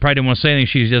 Mama Hogg probably didn't want to say anything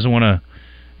she doesn't want to,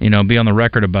 be on the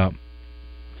record about.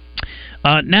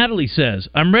 Natalie says,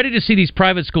 I'm ready to see these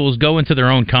private schools go into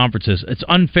their own conferences. It's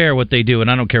unfair what they do,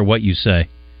 and I don't care what you say.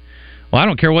 Well, I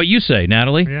don't care what you say,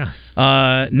 Natalie. Yeah.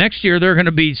 Next year, there are going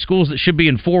to be schools that should be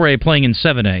in 4A playing in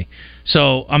 7A.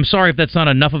 So I'm sorry if that's not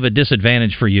enough of a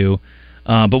disadvantage for you,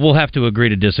 but we'll have to agree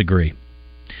to disagree.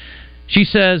 She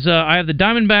says, I have the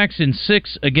Diamondbacks in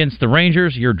 6 against the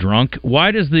Rangers. You're drunk.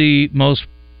 Why does the most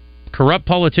corrupt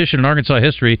politician in Arkansas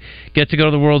history get to go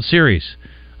to the World Series?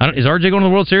 Is RJ going to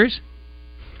the World Series?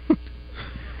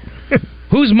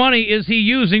 Whose money is he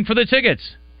using for the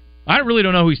tickets? I really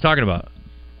don't know who he's talking about.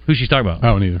 Who she's talking about? I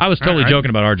don't either. I was totally joking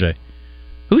about RJ.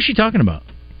 Who's she talking about?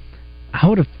 I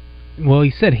would have. Well,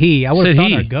 he said he. I would have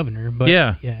thought our governor, but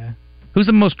yeah. Who's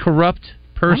the most corrupt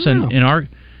person in our?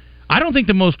 I don't think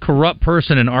the most corrupt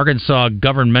person in Arkansas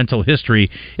governmental history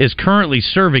is currently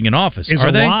serving in office. Is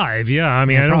Are they alive? Yeah, I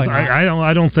mean,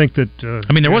 I don't think that.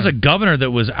 There was a governor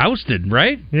that was ousted,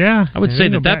 right? Yeah, I would say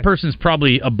that person's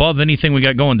probably above anything we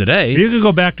got going today. You could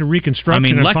go back to Reconstruction. I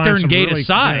mean, and lectern gate really,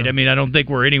 aside, I don't think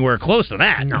we're anywhere close to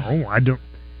that. No, I don't.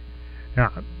 Yeah.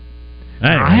 Anyway,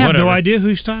 I have whatever. no idea who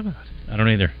he's talking about. I don't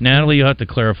either. Natalie, you'll have to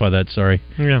clarify that. Sorry.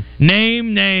 Yeah.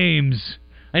 Name names.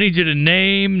 I need you to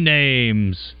name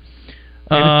names.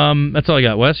 That's all I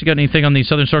got. Wes, you got anything on the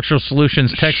Southern Structural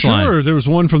Solutions text line? Sure. There was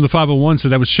one from the 501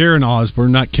 said that was Sharon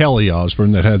Osborne, not Kelly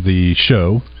Osborne, that had the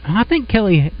show. I think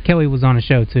Kelly was on a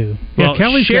show too. Well,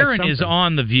 Sharon is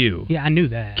on The View. Yeah, I knew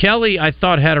that. Kelly, I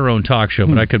thought, had her own talk show,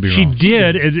 but I could be wrong. She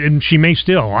did, and she may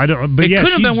still. I don't. But it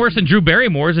could have been worse than Drew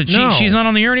Barrymore's. And she's not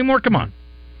on the air anymore. Come on.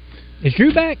 Is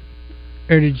Drew back,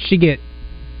 or did she get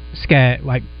scat?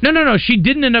 Like no. She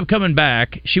didn't end up coming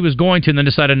back. She was going to, and then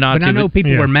decided not to. But I know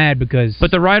people were mad because.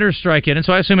 But the writers strike in, and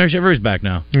so I assume everybody's back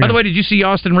now. Yeah. By the way, did you see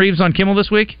Austin Reeves on Kimmel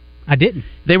this week? I didn't.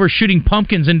 They were shooting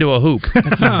pumpkins into a hoop.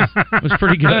 It was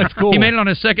pretty good. That's cool. He made it on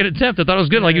his second attempt. I thought it was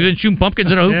good. Like he's been shooting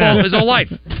pumpkins in a hoop all his whole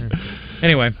life.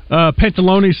 Anyway.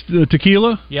 Pantalones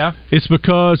tequila? Yeah. It's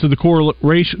because of the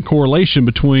correlation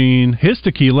between his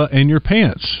tequila and your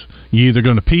pants. You're either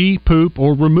going to pee, poop,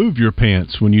 or remove your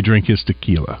pants when you drink his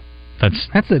tequila.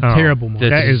 That's a terrible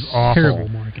marketing. That is awful. Terrible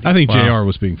marketing. I think JR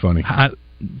was being funny.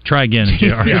 Try again,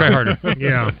 JR. Try harder.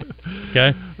 Yeah.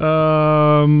 Okay.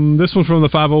 This one from the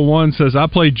 501 says, I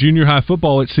played junior high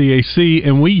football at CAC,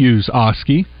 and we use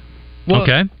Oski. Well,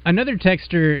 another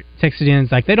texter texted in,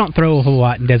 it's like, they don't throw a whole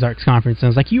lot in Des Arcs Conference. And I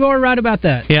was like, you are right about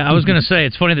that. Yeah, I was going to say,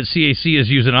 it's funny that CAC is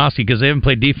using Oski because they haven't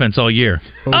played defense all year.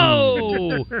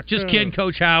 Oh, just kidding,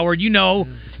 Coach Howard. You know,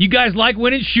 you guys like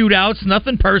winning shootouts,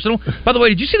 nothing personal. By the way,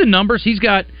 did you see the numbers he's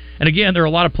got? And again, there are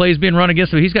a lot of plays being run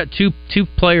against him. He's got two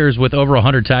players with over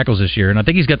 100 tackles this year, and I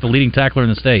think he's got the leading tackler in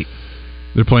the state.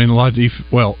 They're playing a lot of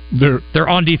they're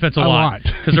on defense a lot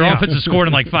because their offense is scored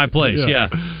in like 5 plays. Yeah.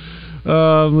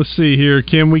 Let's see here.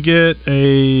 Can we get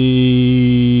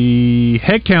a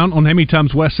head count on how many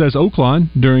times Wes says Oakline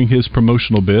during his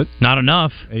promotional bit? Not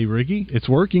enough. Hey, Riggy, it's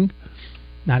working.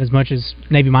 Not as much as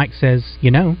Navy Mike says,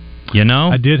 you know. You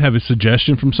know? I did have a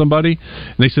suggestion from somebody.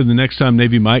 And they said the next time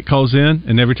Navy Mike calls in,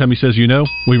 and every time he says, you know,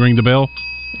 we ring the bell.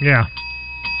 Yeah.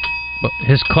 But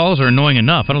his calls are annoying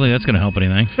enough. I don't think that's going to help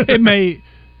anything. It may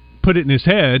put it in his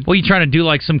head. Well, you trying to do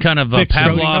like some kind of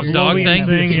Pavlov's dog thing?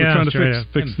 We're trying to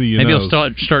fix the Maybe he'll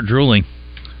start drooling.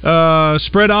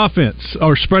 Spread offense,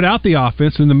 or spread out the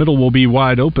offense, and the middle will be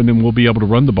wide open, and we'll be able to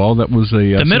run the ball. That was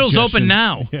a the middle's suggestion. open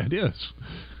now. Yeah, it is.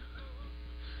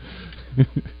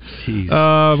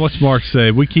 What's Mark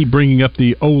say? We keep bringing up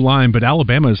the O-line, but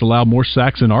Alabama has allowed more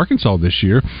sacks than Arkansas this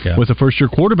year with a first-year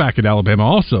quarterback at Alabama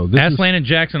also. Ask Landon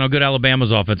Jackson how good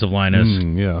Alabama's offensive line is.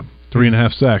 Yeah.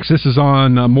 3.5 sacks. This is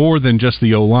on more than just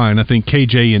the O-line. I think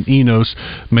KJ and Enos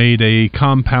may have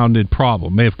compounded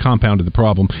the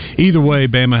problem. Either way,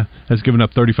 Bama has given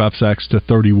up 35 sacks to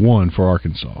 31 for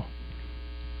Arkansas.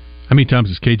 How many times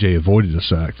has KJ avoided a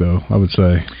sack, though, I would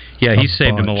say? Yeah, he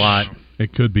saved him a lot.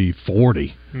 It could be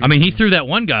 40. I mean, he threw that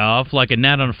one guy off like a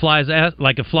gnat on a fly's ass,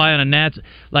 like a fly on a gnat's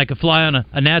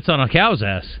on a cow's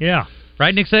ass. Yeah.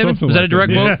 Right, Nick Saban? Something Was that like a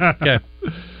direct quote? Yeah. Okay.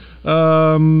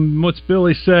 What's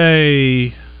Billy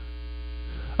say?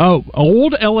 Oh,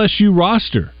 old LSU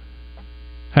roster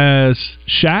has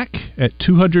Shaq at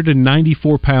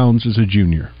 294 pounds as a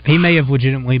junior. He may have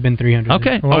legitimately been 300.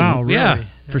 Okay. Wow, really? Yeah,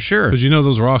 for sure. Because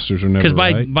those rosters are never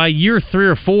Because by year 3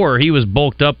 or 4, he was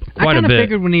bulked up quite a bit. I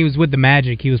figured when he was with the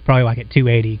Magic, he was probably like at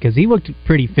 280 because he looked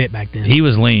pretty fit back then. He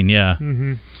was lean, yeah.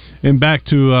 Mm-hmm. And back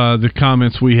to the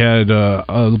comments we had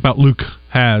about Luke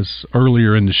Hasz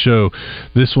earlier in the show.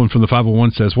 This one from the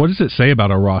 501 says, what does it say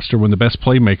about our roster when the best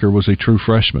playmaker was a true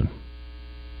freshman?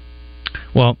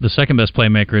 Well, the second best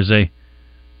playmaker is a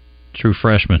true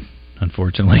freshman,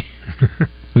 unfortunately.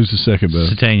 Who's the second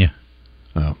best? Satania.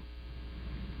 Oh.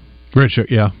 Redshirt,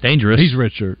 yeah. Dangerous. He's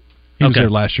redshirt. He was there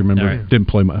last year, remember? Right. Didn't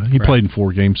play much. He played in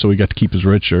 4 games, so he got to keep his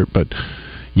red shirt. But,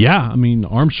 yeah, I mean,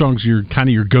 Armstrong's your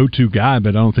go-to guy, but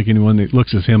I don't think anyone that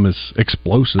looks at him as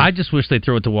explosive. I just wish they'd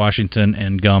throw it to Washington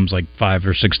and Gums like 5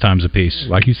 or 6 times apiece.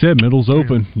 Like you said, middle's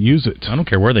open. Use it. I don't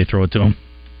care where they throw it to him.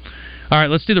 All right,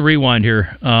 let's do the rewind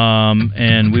here,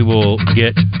 and we will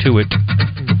get to it.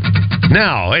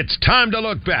 Now it's time to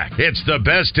look back. It's the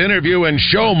best interview and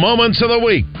show moments of the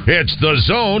week. It's the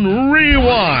Zone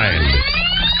Rewind.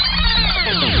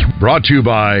 Brought to you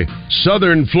by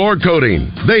Southern Floor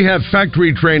Coating. They have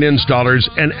factory-trained installers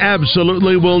and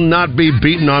absolutely will not be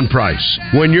beaten on price.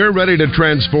 When you're ready to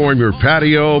transform your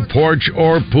patio, porch,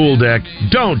 or pool deck,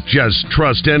 don't just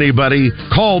trust anybody.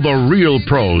 Call the real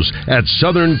pros at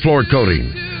Southern Floor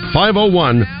Coating.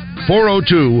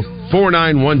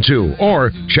 501-402-4912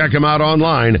 or check them out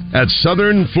online at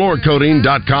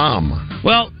southernfloorcoating.com.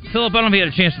 Well, Philip, I don't know if you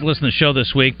had a chance to listen to the show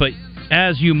this week, but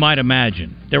as you might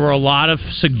imagine, there were a lot of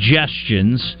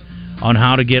suggestions on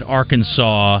how to get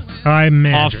Arkansas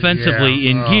offensively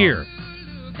in gear.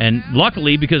 And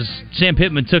luckily, because Sam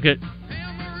Pittman took it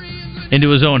into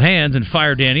his own hands and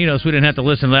fire Dan Enos. We didn't have to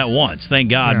listen to that once, thank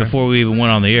God, before we even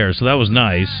went on the air. So that was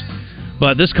nice.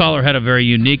 But this caller had a very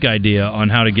unique idea on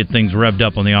how to get things revved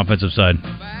up on the offensive side.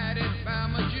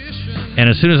 And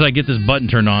as soon as I get this button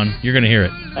turned on, you're going to hear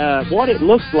it. What it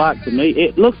looks like to me,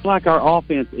 it looks like our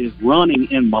offense is running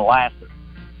in molasses.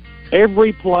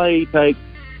 Every play takes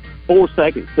 4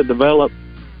 seconds to develop.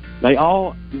 They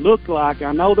all look like,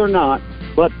 I know they're not,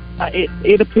 but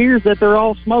it appears that they're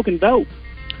all smoking dope.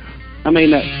 I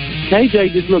mean,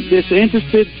 KJ just looked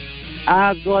disinterested,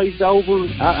 eyes glazed over.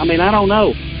 I mean, I don't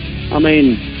know. I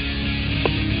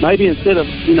mean, maybe instead of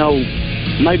smoking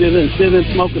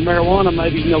marijuana,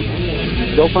 maybe,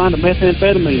 go find a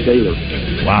methamphetamine dealer.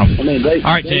 Wow. I mean,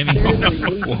 all right, Jamie.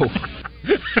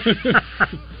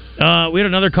 We had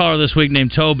another caller this week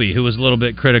named Toby who was a little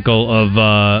bit critical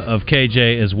of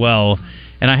KJ as well.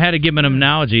 And I had to give him an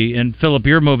analogy. And, Philip,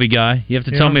 you're a movie guy. You have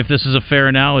to tell me if this is a fair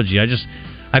analogy.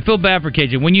 I feel bad for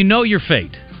KJ. When you know your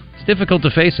fate, it's difficult to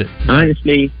face it.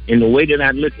 Honestly, in the way that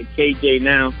I look at KJ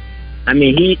now, I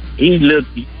mean, he looks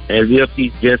as if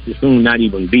he's just as soon not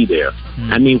even be there.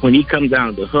 I mean, when he comes out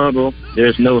of the huddle,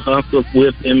 there's no hustle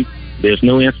with him. There's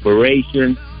no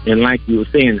inspiration. And like you were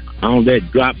saying, all that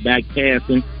drop back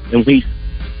passing. And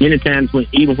many times,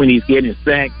 even when he's getting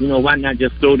sacked, why not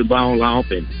just throw the ball off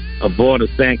and avoid a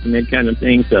sack and that kind of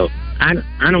thing? So I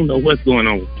don't know what's going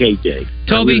on with KJ.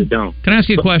 Toby, I really don't. Can I ask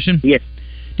you a question? Yes.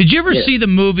 Did you ever see the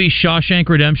movie Shawshank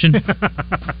Redemption?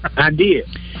 I did.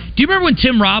 Do you remember when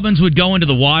Tim Robbins would go into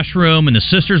the washroom and the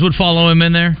sisters would follow him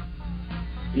in there?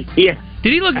 Yeah.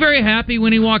 Did he look very happy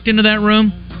when he walked into that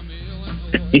room?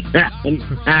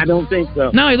 I don't think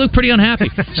so. No, he looked pretty unhappy.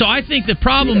 So I think the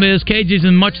problem is KJ's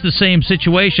in much the same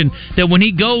situation, that when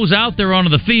he goes out there onto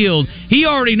the field, he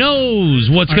already knows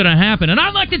what's going to happen. And I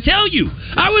would like to tell you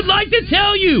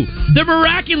that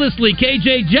miraculously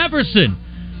KJ Jefferson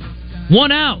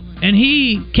won out, and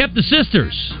he kept the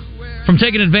sisters from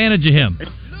taking advantage of him.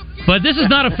 But this is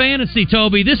not a fantasy,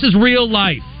 Toby. This is real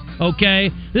life, okay?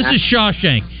 This is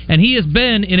Shawshank. And he has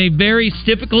been in a very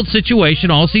difficult situation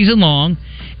all season long,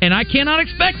 and I cannot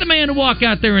expect the man to walk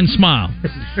out there and smile.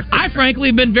 I frankly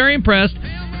have been very impressed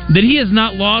that he has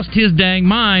not lost his dang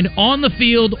mind on the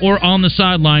field or on the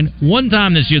sideline one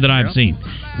time this year that I've seen.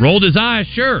 Rolled his eyes,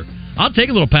 sure. I'll take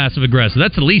a little passive-aggressive.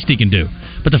 That's the least he can do.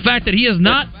 But the fact that he has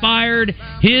not fired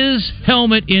his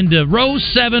helmet into row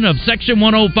 7 of Section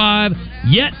 105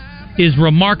 yet is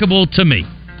remarkable to me.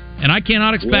 And I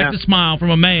cannot expect a smile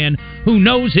from a man who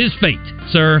knows his fate,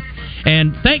 sir.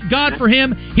 And thank God for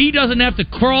him, he doesn't have to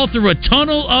crawl through a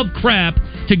tunnel of crap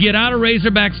to get out of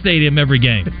Razorback Stadium every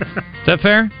game. Is that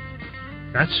fair?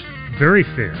 That's very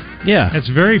fair. Yeah. That's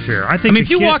very fair. I mean,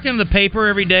 if you walked into the paper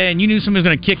every day and you knew somebody was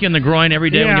going to kick you in the groin every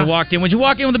day when you walked in, would you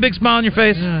walk in with a big smile on your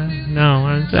face?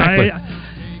 No. Exactly.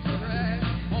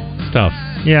 Stuff.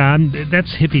 Yeah,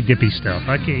 that's hippy-dippy stuff.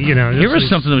 I can't, Here was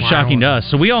something that was shocking to us.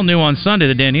 So we all knew on Sunday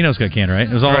that Dan Enos got canned, right?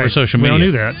 It was all over social media. We all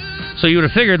knew that. So you would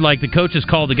have figured, like, the coaches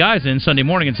called the guys in Sunday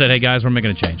morning and said, hey, guys, we're making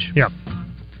a change. Yeah.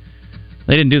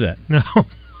 They didn't do that. No.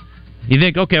 You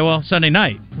think, okay, well, Sunday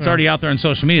night. It's already out there on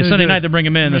social media. Sunday night, they bring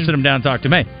him in, they sit him down and talk to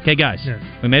me. Okay, guys,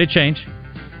 we made a change.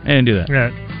 They didn't do that.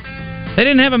 Yeah. They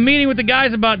didn't have a meeting with the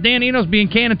guys about Dan Enos being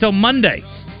canned until Monday.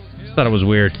 Just thought it was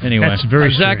weird. Anyway, that's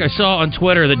very Zach, I saw on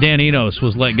Twitter that Dan Enos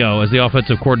was let go as the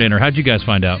offensive coordinator. How'd you guys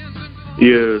find out?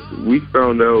 Yeah, we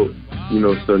found out,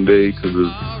 Sunday because of,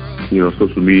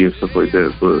 social media and stuff like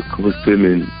that. But Coach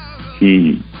Pittman,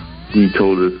 he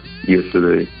told us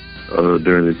yesterday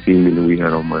during the team meeting we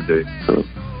had on Monday. So,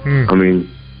 I mean,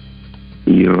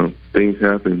 things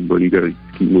happen, but you got to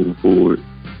keep moving forward.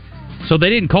 So they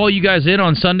didn't call you guys in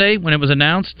on Sunday when it was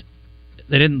announced?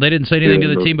 They didn't say anything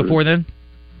to the team before then?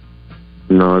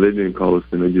 No, they didn't call us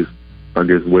in. They just, I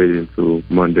guess, waited until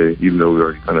Monday, even though we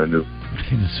already kind of knew. I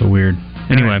think that's so weird.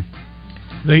 Anyway.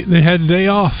 They had a day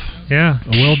off. Yeah. A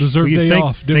well-deserved day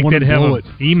off. Didn't want to blow it.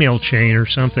 Email chain or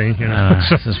something.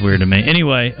 This is weird to me.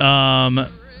 Anyway,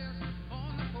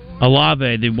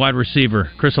 Olave, the wide receiver,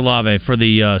 Chris Olave for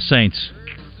the Saints,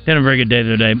 had a very good day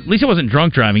the other day. At least he wasn't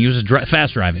drunk driving. He was just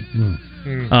fast driving.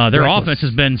 Their offense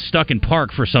has been stuck in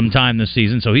park for some time this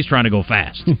season, so he's trying to go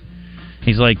fast.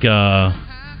 He's like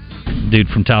dude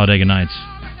from Talladega Nights,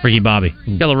 Ricky Bobby. Got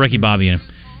a little Ricky Bobby in him.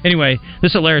 Anyway, this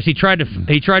is hilarious. He tried to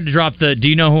drop the "Do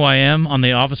you know who I am?" on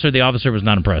the officer. The officer was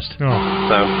not impressed. So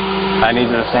I need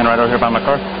you to stand right over here by my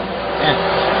car. Yeah.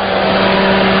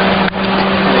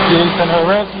 You didn't send her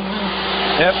arrest?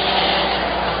 Yep.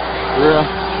 Real?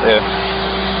 Yeah.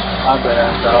 I'm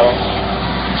bad, dog.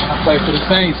 I play for the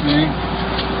Saints, man.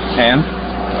 And?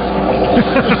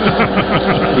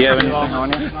 you have anything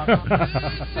on you?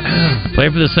 Play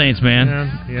for the Saints, man.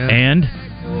 Yeah. And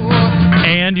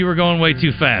you were going way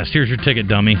too fast. Here's your ticket,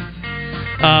 dummy.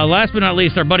 Last but not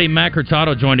least, our buddy Matt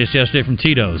Hurtado joined us yesterday from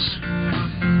Tito's.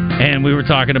 And we were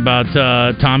talking about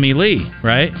Tommy Lee,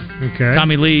 right? Okay.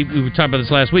 Tommy Lee, we were talking about this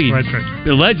last week. Right.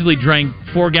 Allegedly drank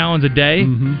 4 gallons a day,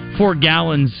 4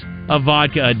 gallons of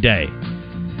vodka a day.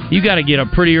 You got to get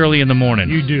up pretty early in the morning.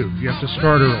 You do. You have to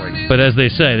start early. But as they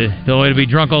say, the only way to be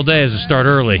drunk all day is to start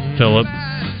early, Philip.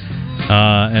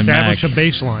 And establish a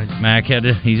baseline. Mac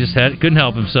couldn't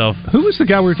help himself. Who was the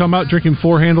guy we were talking about drinking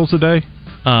 4 handles a day?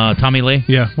 Tommy Lee.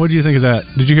 Yeah. What do you think of that?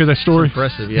 Did you hear that story? It's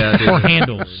impressive, yeah. 4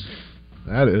 handles.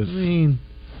 That is. I mean,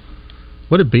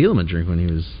 what did Bielema drink when he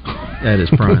was at his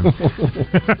prime?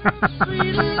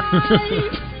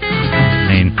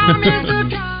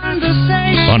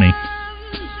 Funny.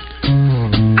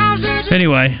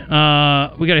 Anyway,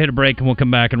 we got to hit a break and we'll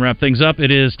come back and wrap things up. It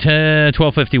is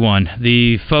 12:51.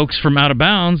 The folks from Out of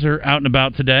Bounds are out and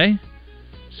about today.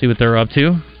 See what they're up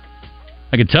to.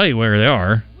 I can tell you where they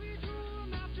are,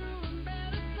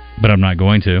 but I'm not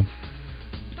going to.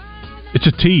 It's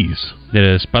a tease. It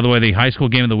is. By the way, the high school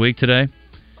game of the week today,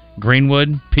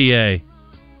 Greenwood, PA,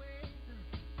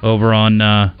 over on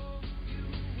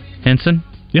Henson.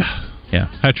 Yeah.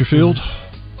 Hatcherfield.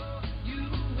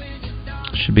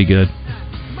 Should be good.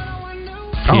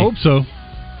 I hope so.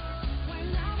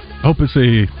 I hope it's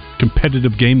a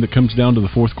competitive game that comes down to the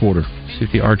fourth quarter. See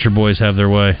if the Archer boys have their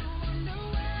way.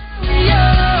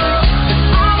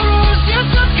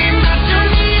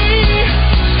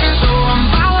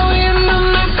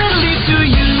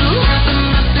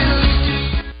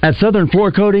 At Southern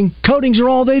Floor Coating, coatings are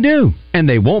all they do, and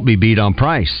they won't be beat on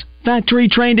price.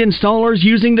 Factory-trained installers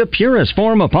using the purest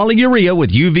form of polyurea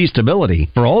with UV stability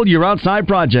for all your outside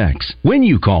projects. When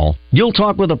you call, you'll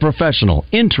talk with a professional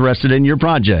interested in your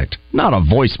project, not a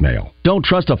voicemail. Don't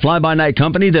trust a fly-by-night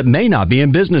company that may not be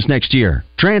in business next year.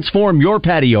 Transform your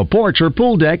patio, porch, or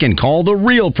pool deck and call the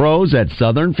real pros at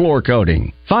Southern Floor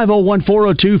Coating.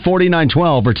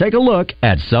 501-402-4912 or take a look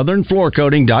at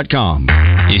southernfloorcoating.com.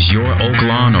 Is your Oak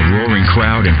Lawn a roaring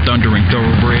crowd and thundering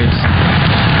thoroughbreds?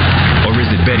 Or is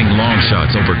it betting long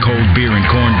shots over cold beer and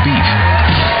corned beef?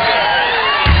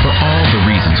 For all the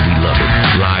reasons we love it,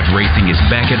 live racing is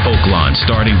back at Oak Lawn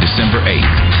starting December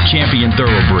 8th. Champion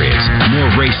thoroughbreds, more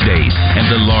race days, and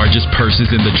the largest purses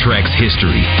in the track's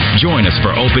history. Join us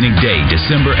for opening day,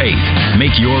 December 8th.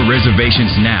 Make your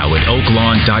reservations now at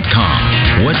oaklawn.com.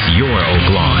 What's your Oak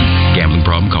Lawn? Gambling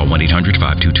problem? Call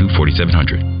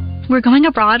 1-800-522-4700. We're going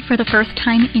abroad for the first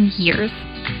time in years.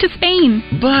 To Spain.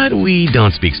 But we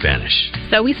don't speak Spanish.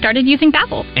 So we started using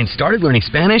Babbel. And started learning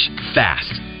Spanish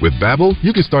fast. With Babbel,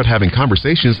 you can start having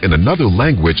conversations in another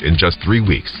language in just 3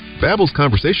 weeks. Babbel's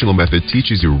conversational method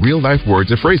teaches you real-life words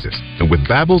and phrases. And with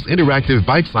Babbel's interactive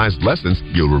bite-sized lessons,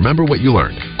 you'll remember what you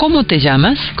learned. ¿Cómo te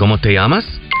llamas? ¿Cómo te llamas?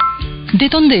 ¿De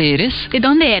dónde eres? ¿De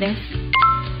dónde eres?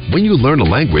 When you learn a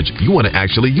language, you want to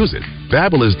actually use it.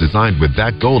 Babbel is designed with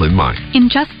that goal in mind. In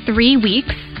just 3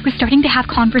 weeks, we're starting to have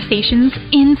conversations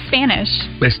in Spanish.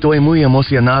 Estoy muy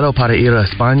emocionado para ir a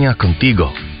España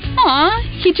contigo. Aw,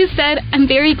 he just said, I'm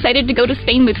very excited to go to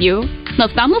Spain with you.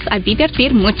 Nos vamos a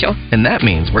divertir mucho. And that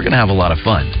means we're going to have a lot of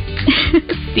fun.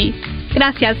 Sí.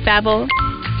 Gracias, Babbel.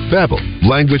 Babbel,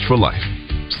 language for life.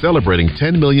 Celebrating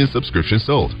 10 million subscriptions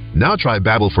sold. Now try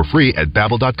Babbel for free at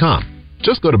Babbel.com.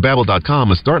 Just go to Babbel.com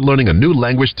and start learning a new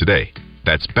language today.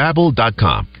 That's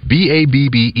Babbel.com.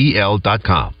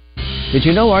 Babbel.com. Did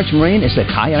you know Arch Marine is the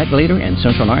kayak leader in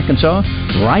Central Arkansas?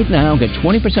 Right now, get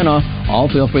 20% off all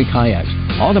feel-free kayaks.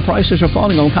 All the prices are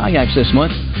falling on kayaks this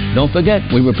month. Don't forget,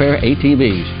 we repair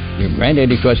ATVs. Your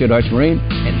granddaddy trusted Arch Marine,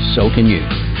 and so can you.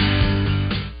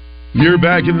 You're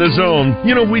back in the zone.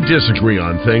 You know, we disagree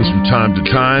on things from time to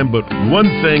time, but one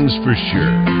thing's for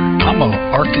sure. I'm a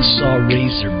Arkansas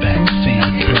Razorback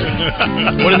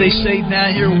fan. What do they say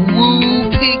down here? Woo,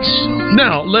 pigs.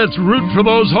 Now, let's root for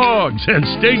those Hogs and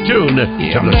stay tuned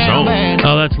to the zone.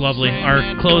 Oh, that's lovely.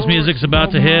 Our close music's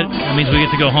about to hit. That means we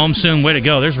get to go home soon. Way to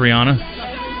go. There's Rihanna.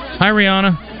 Hi,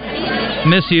 Rihanna.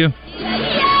 Miss you.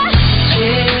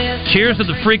 Cheers to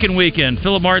the freaking weekend.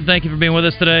 Philip Martin, thank you for being with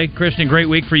us today. Christian, great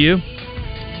week for you.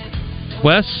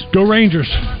 Wes? Go Rangers.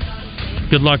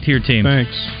 Good luck to your team.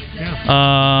 Thanks.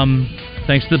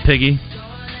 Thanks to the Piggy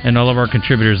and all of our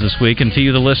contributors this week, and to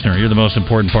you, the listener. You're the most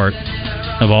important part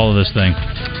of all of this thing.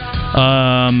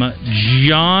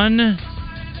 John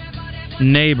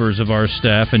Neighbors of our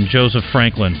staff and Joseph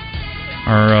Franklin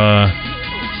are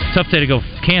tough day to go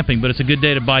camping, but it's a good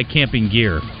day to buy camping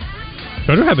gear.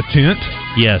 Better have a tent.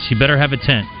 Yes, you better have a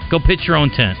tent. Go pitch your own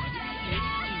tent.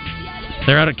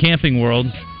 They're out at Camping World.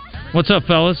 What's up,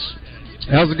 fellas?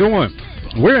 How's it going?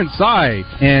 We're inside,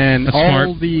 and That's all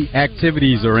smart. the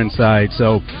activities are inside.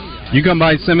 So you come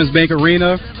by Simmons Bank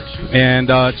Arena and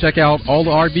check out all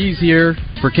the RVs here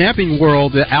for Camping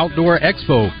World, the Outdoor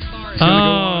Expo. It's gonna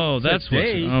go on that's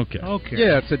today. okay.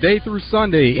 Yeah, today through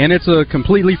Sunday, and it's a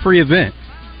completely free event.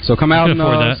 So come out I and can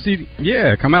afford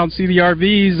that. come out and see the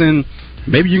RVs, and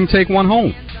maybe you can take one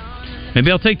home. Maybe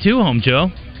I'll take 2 home,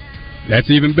 Joe. That's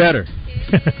even better.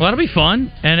 Well, that'll be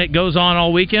fun. And it goes on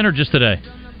all weekend or just today?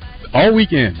 All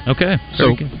weekend. Okay.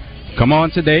 So come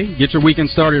on today. Get your weekend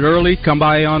started early. Come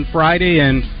by on Friday,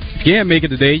 and if you can't make it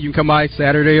today, you can come by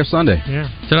Saturday or Sunday. Yeah.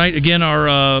 Tonight, again,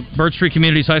 our Bird Street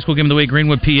Communities High School Game of the Week,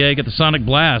 Greenwood, PA, get the Sonic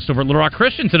Blast over at Little Rock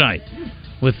Christian tonight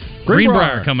with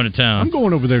Greenbrier coming to town. I'm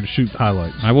going over there to shoot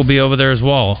highlights. I will be over there as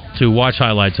well to watch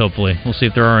highlights, hopefully. We'll see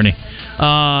if there are any.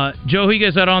 Joe, who you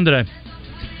guys got on today?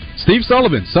 Steve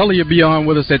Sullivan. Sully will be on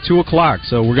with us at 2 o'clock,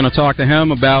 so we're going to talk to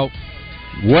him about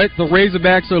what the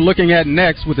Razorbacks are looking at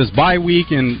next with this bye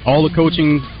week and all the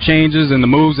coaching changes and the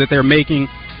moves that they're making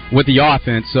with the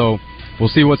offense. So we'll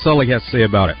see what Sully has to say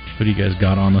about it. Who do you guys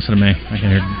got on? Listen to me. I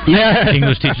can hear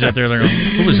English teachers out there. They're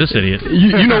going, who is this idiot?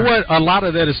 You know what? A lot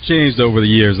of that has changed over the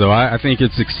years, though. I think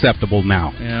it's acceptable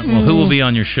now. Yeah. Well, who will be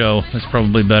on your show? That's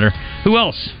probably better. Who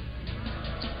else?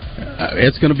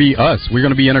 It's going to be us. We're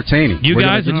going to be entertaining. You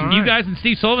guys and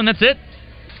Steve Sullivan. That's it.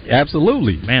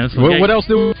 Absolutely, man. What else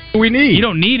do we need? You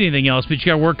don't need anything else, but you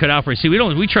got work cut out for you. See,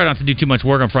 we try not to do too much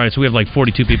work on Friday, so we have like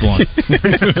 42 people on.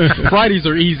 Fridays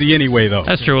are easy anyway, though.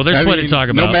 That's true. Well, there's plenty to talk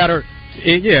about. No matter,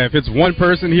 if it's one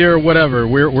person here or whatever,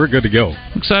 we're good to go.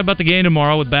 I'm excited about the game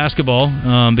tomorrow with basketball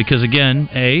because again,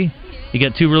 A, you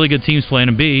got 2 really good teams playing,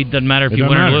 and B, doesn't matter if you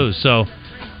win or lose. So,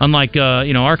 unlike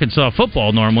Arkansas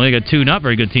football, normally you got 2 not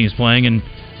very good teams playing, and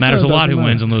matters a lot who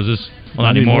wins and loses. Well,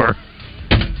 not anymore.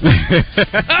 All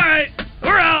right,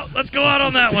 we're out. Let's go out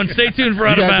on that one. Stay tuned for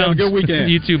Out of Bounds. Have a good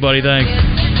weekend. You too, buddy. Thanks.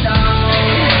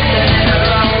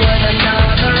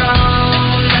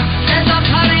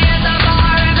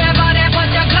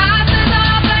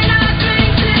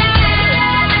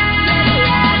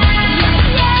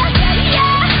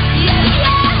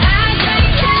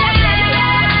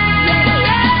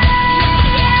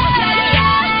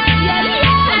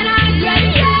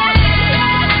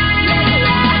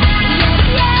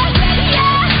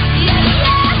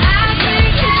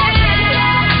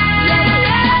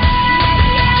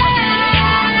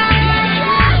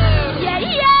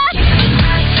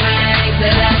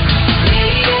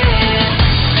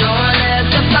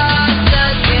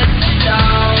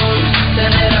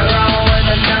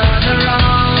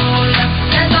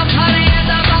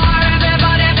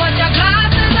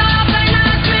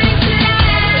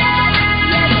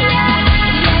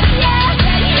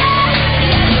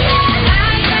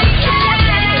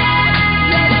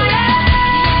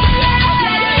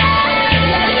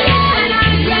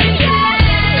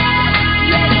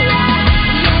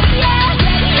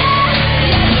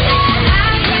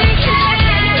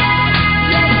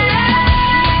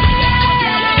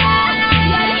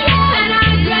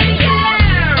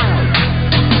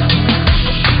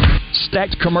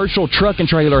 Stacked Commercial Truck and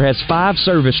Trailer has 5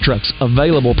 service trucks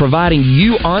available, providing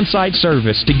you on-site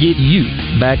service to get you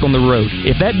back on the road.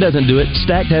 If that doesn't do it,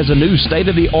 Stacked has a new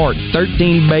state-of-the-art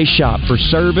 13-bay shop for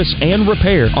service and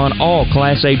repair on all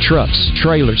Class A trucks,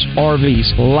 trailers,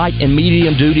 RVs, light and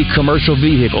medium-duty commercial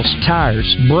vehicles, tires,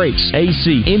 brakes,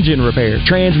 AC, engine repair,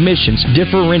 transmissions,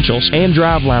 differentials, and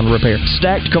driveline repair.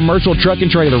 Stacked Commercial Truck and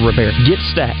Trailer Repair. Get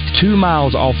Stacked. 2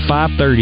 miles off 530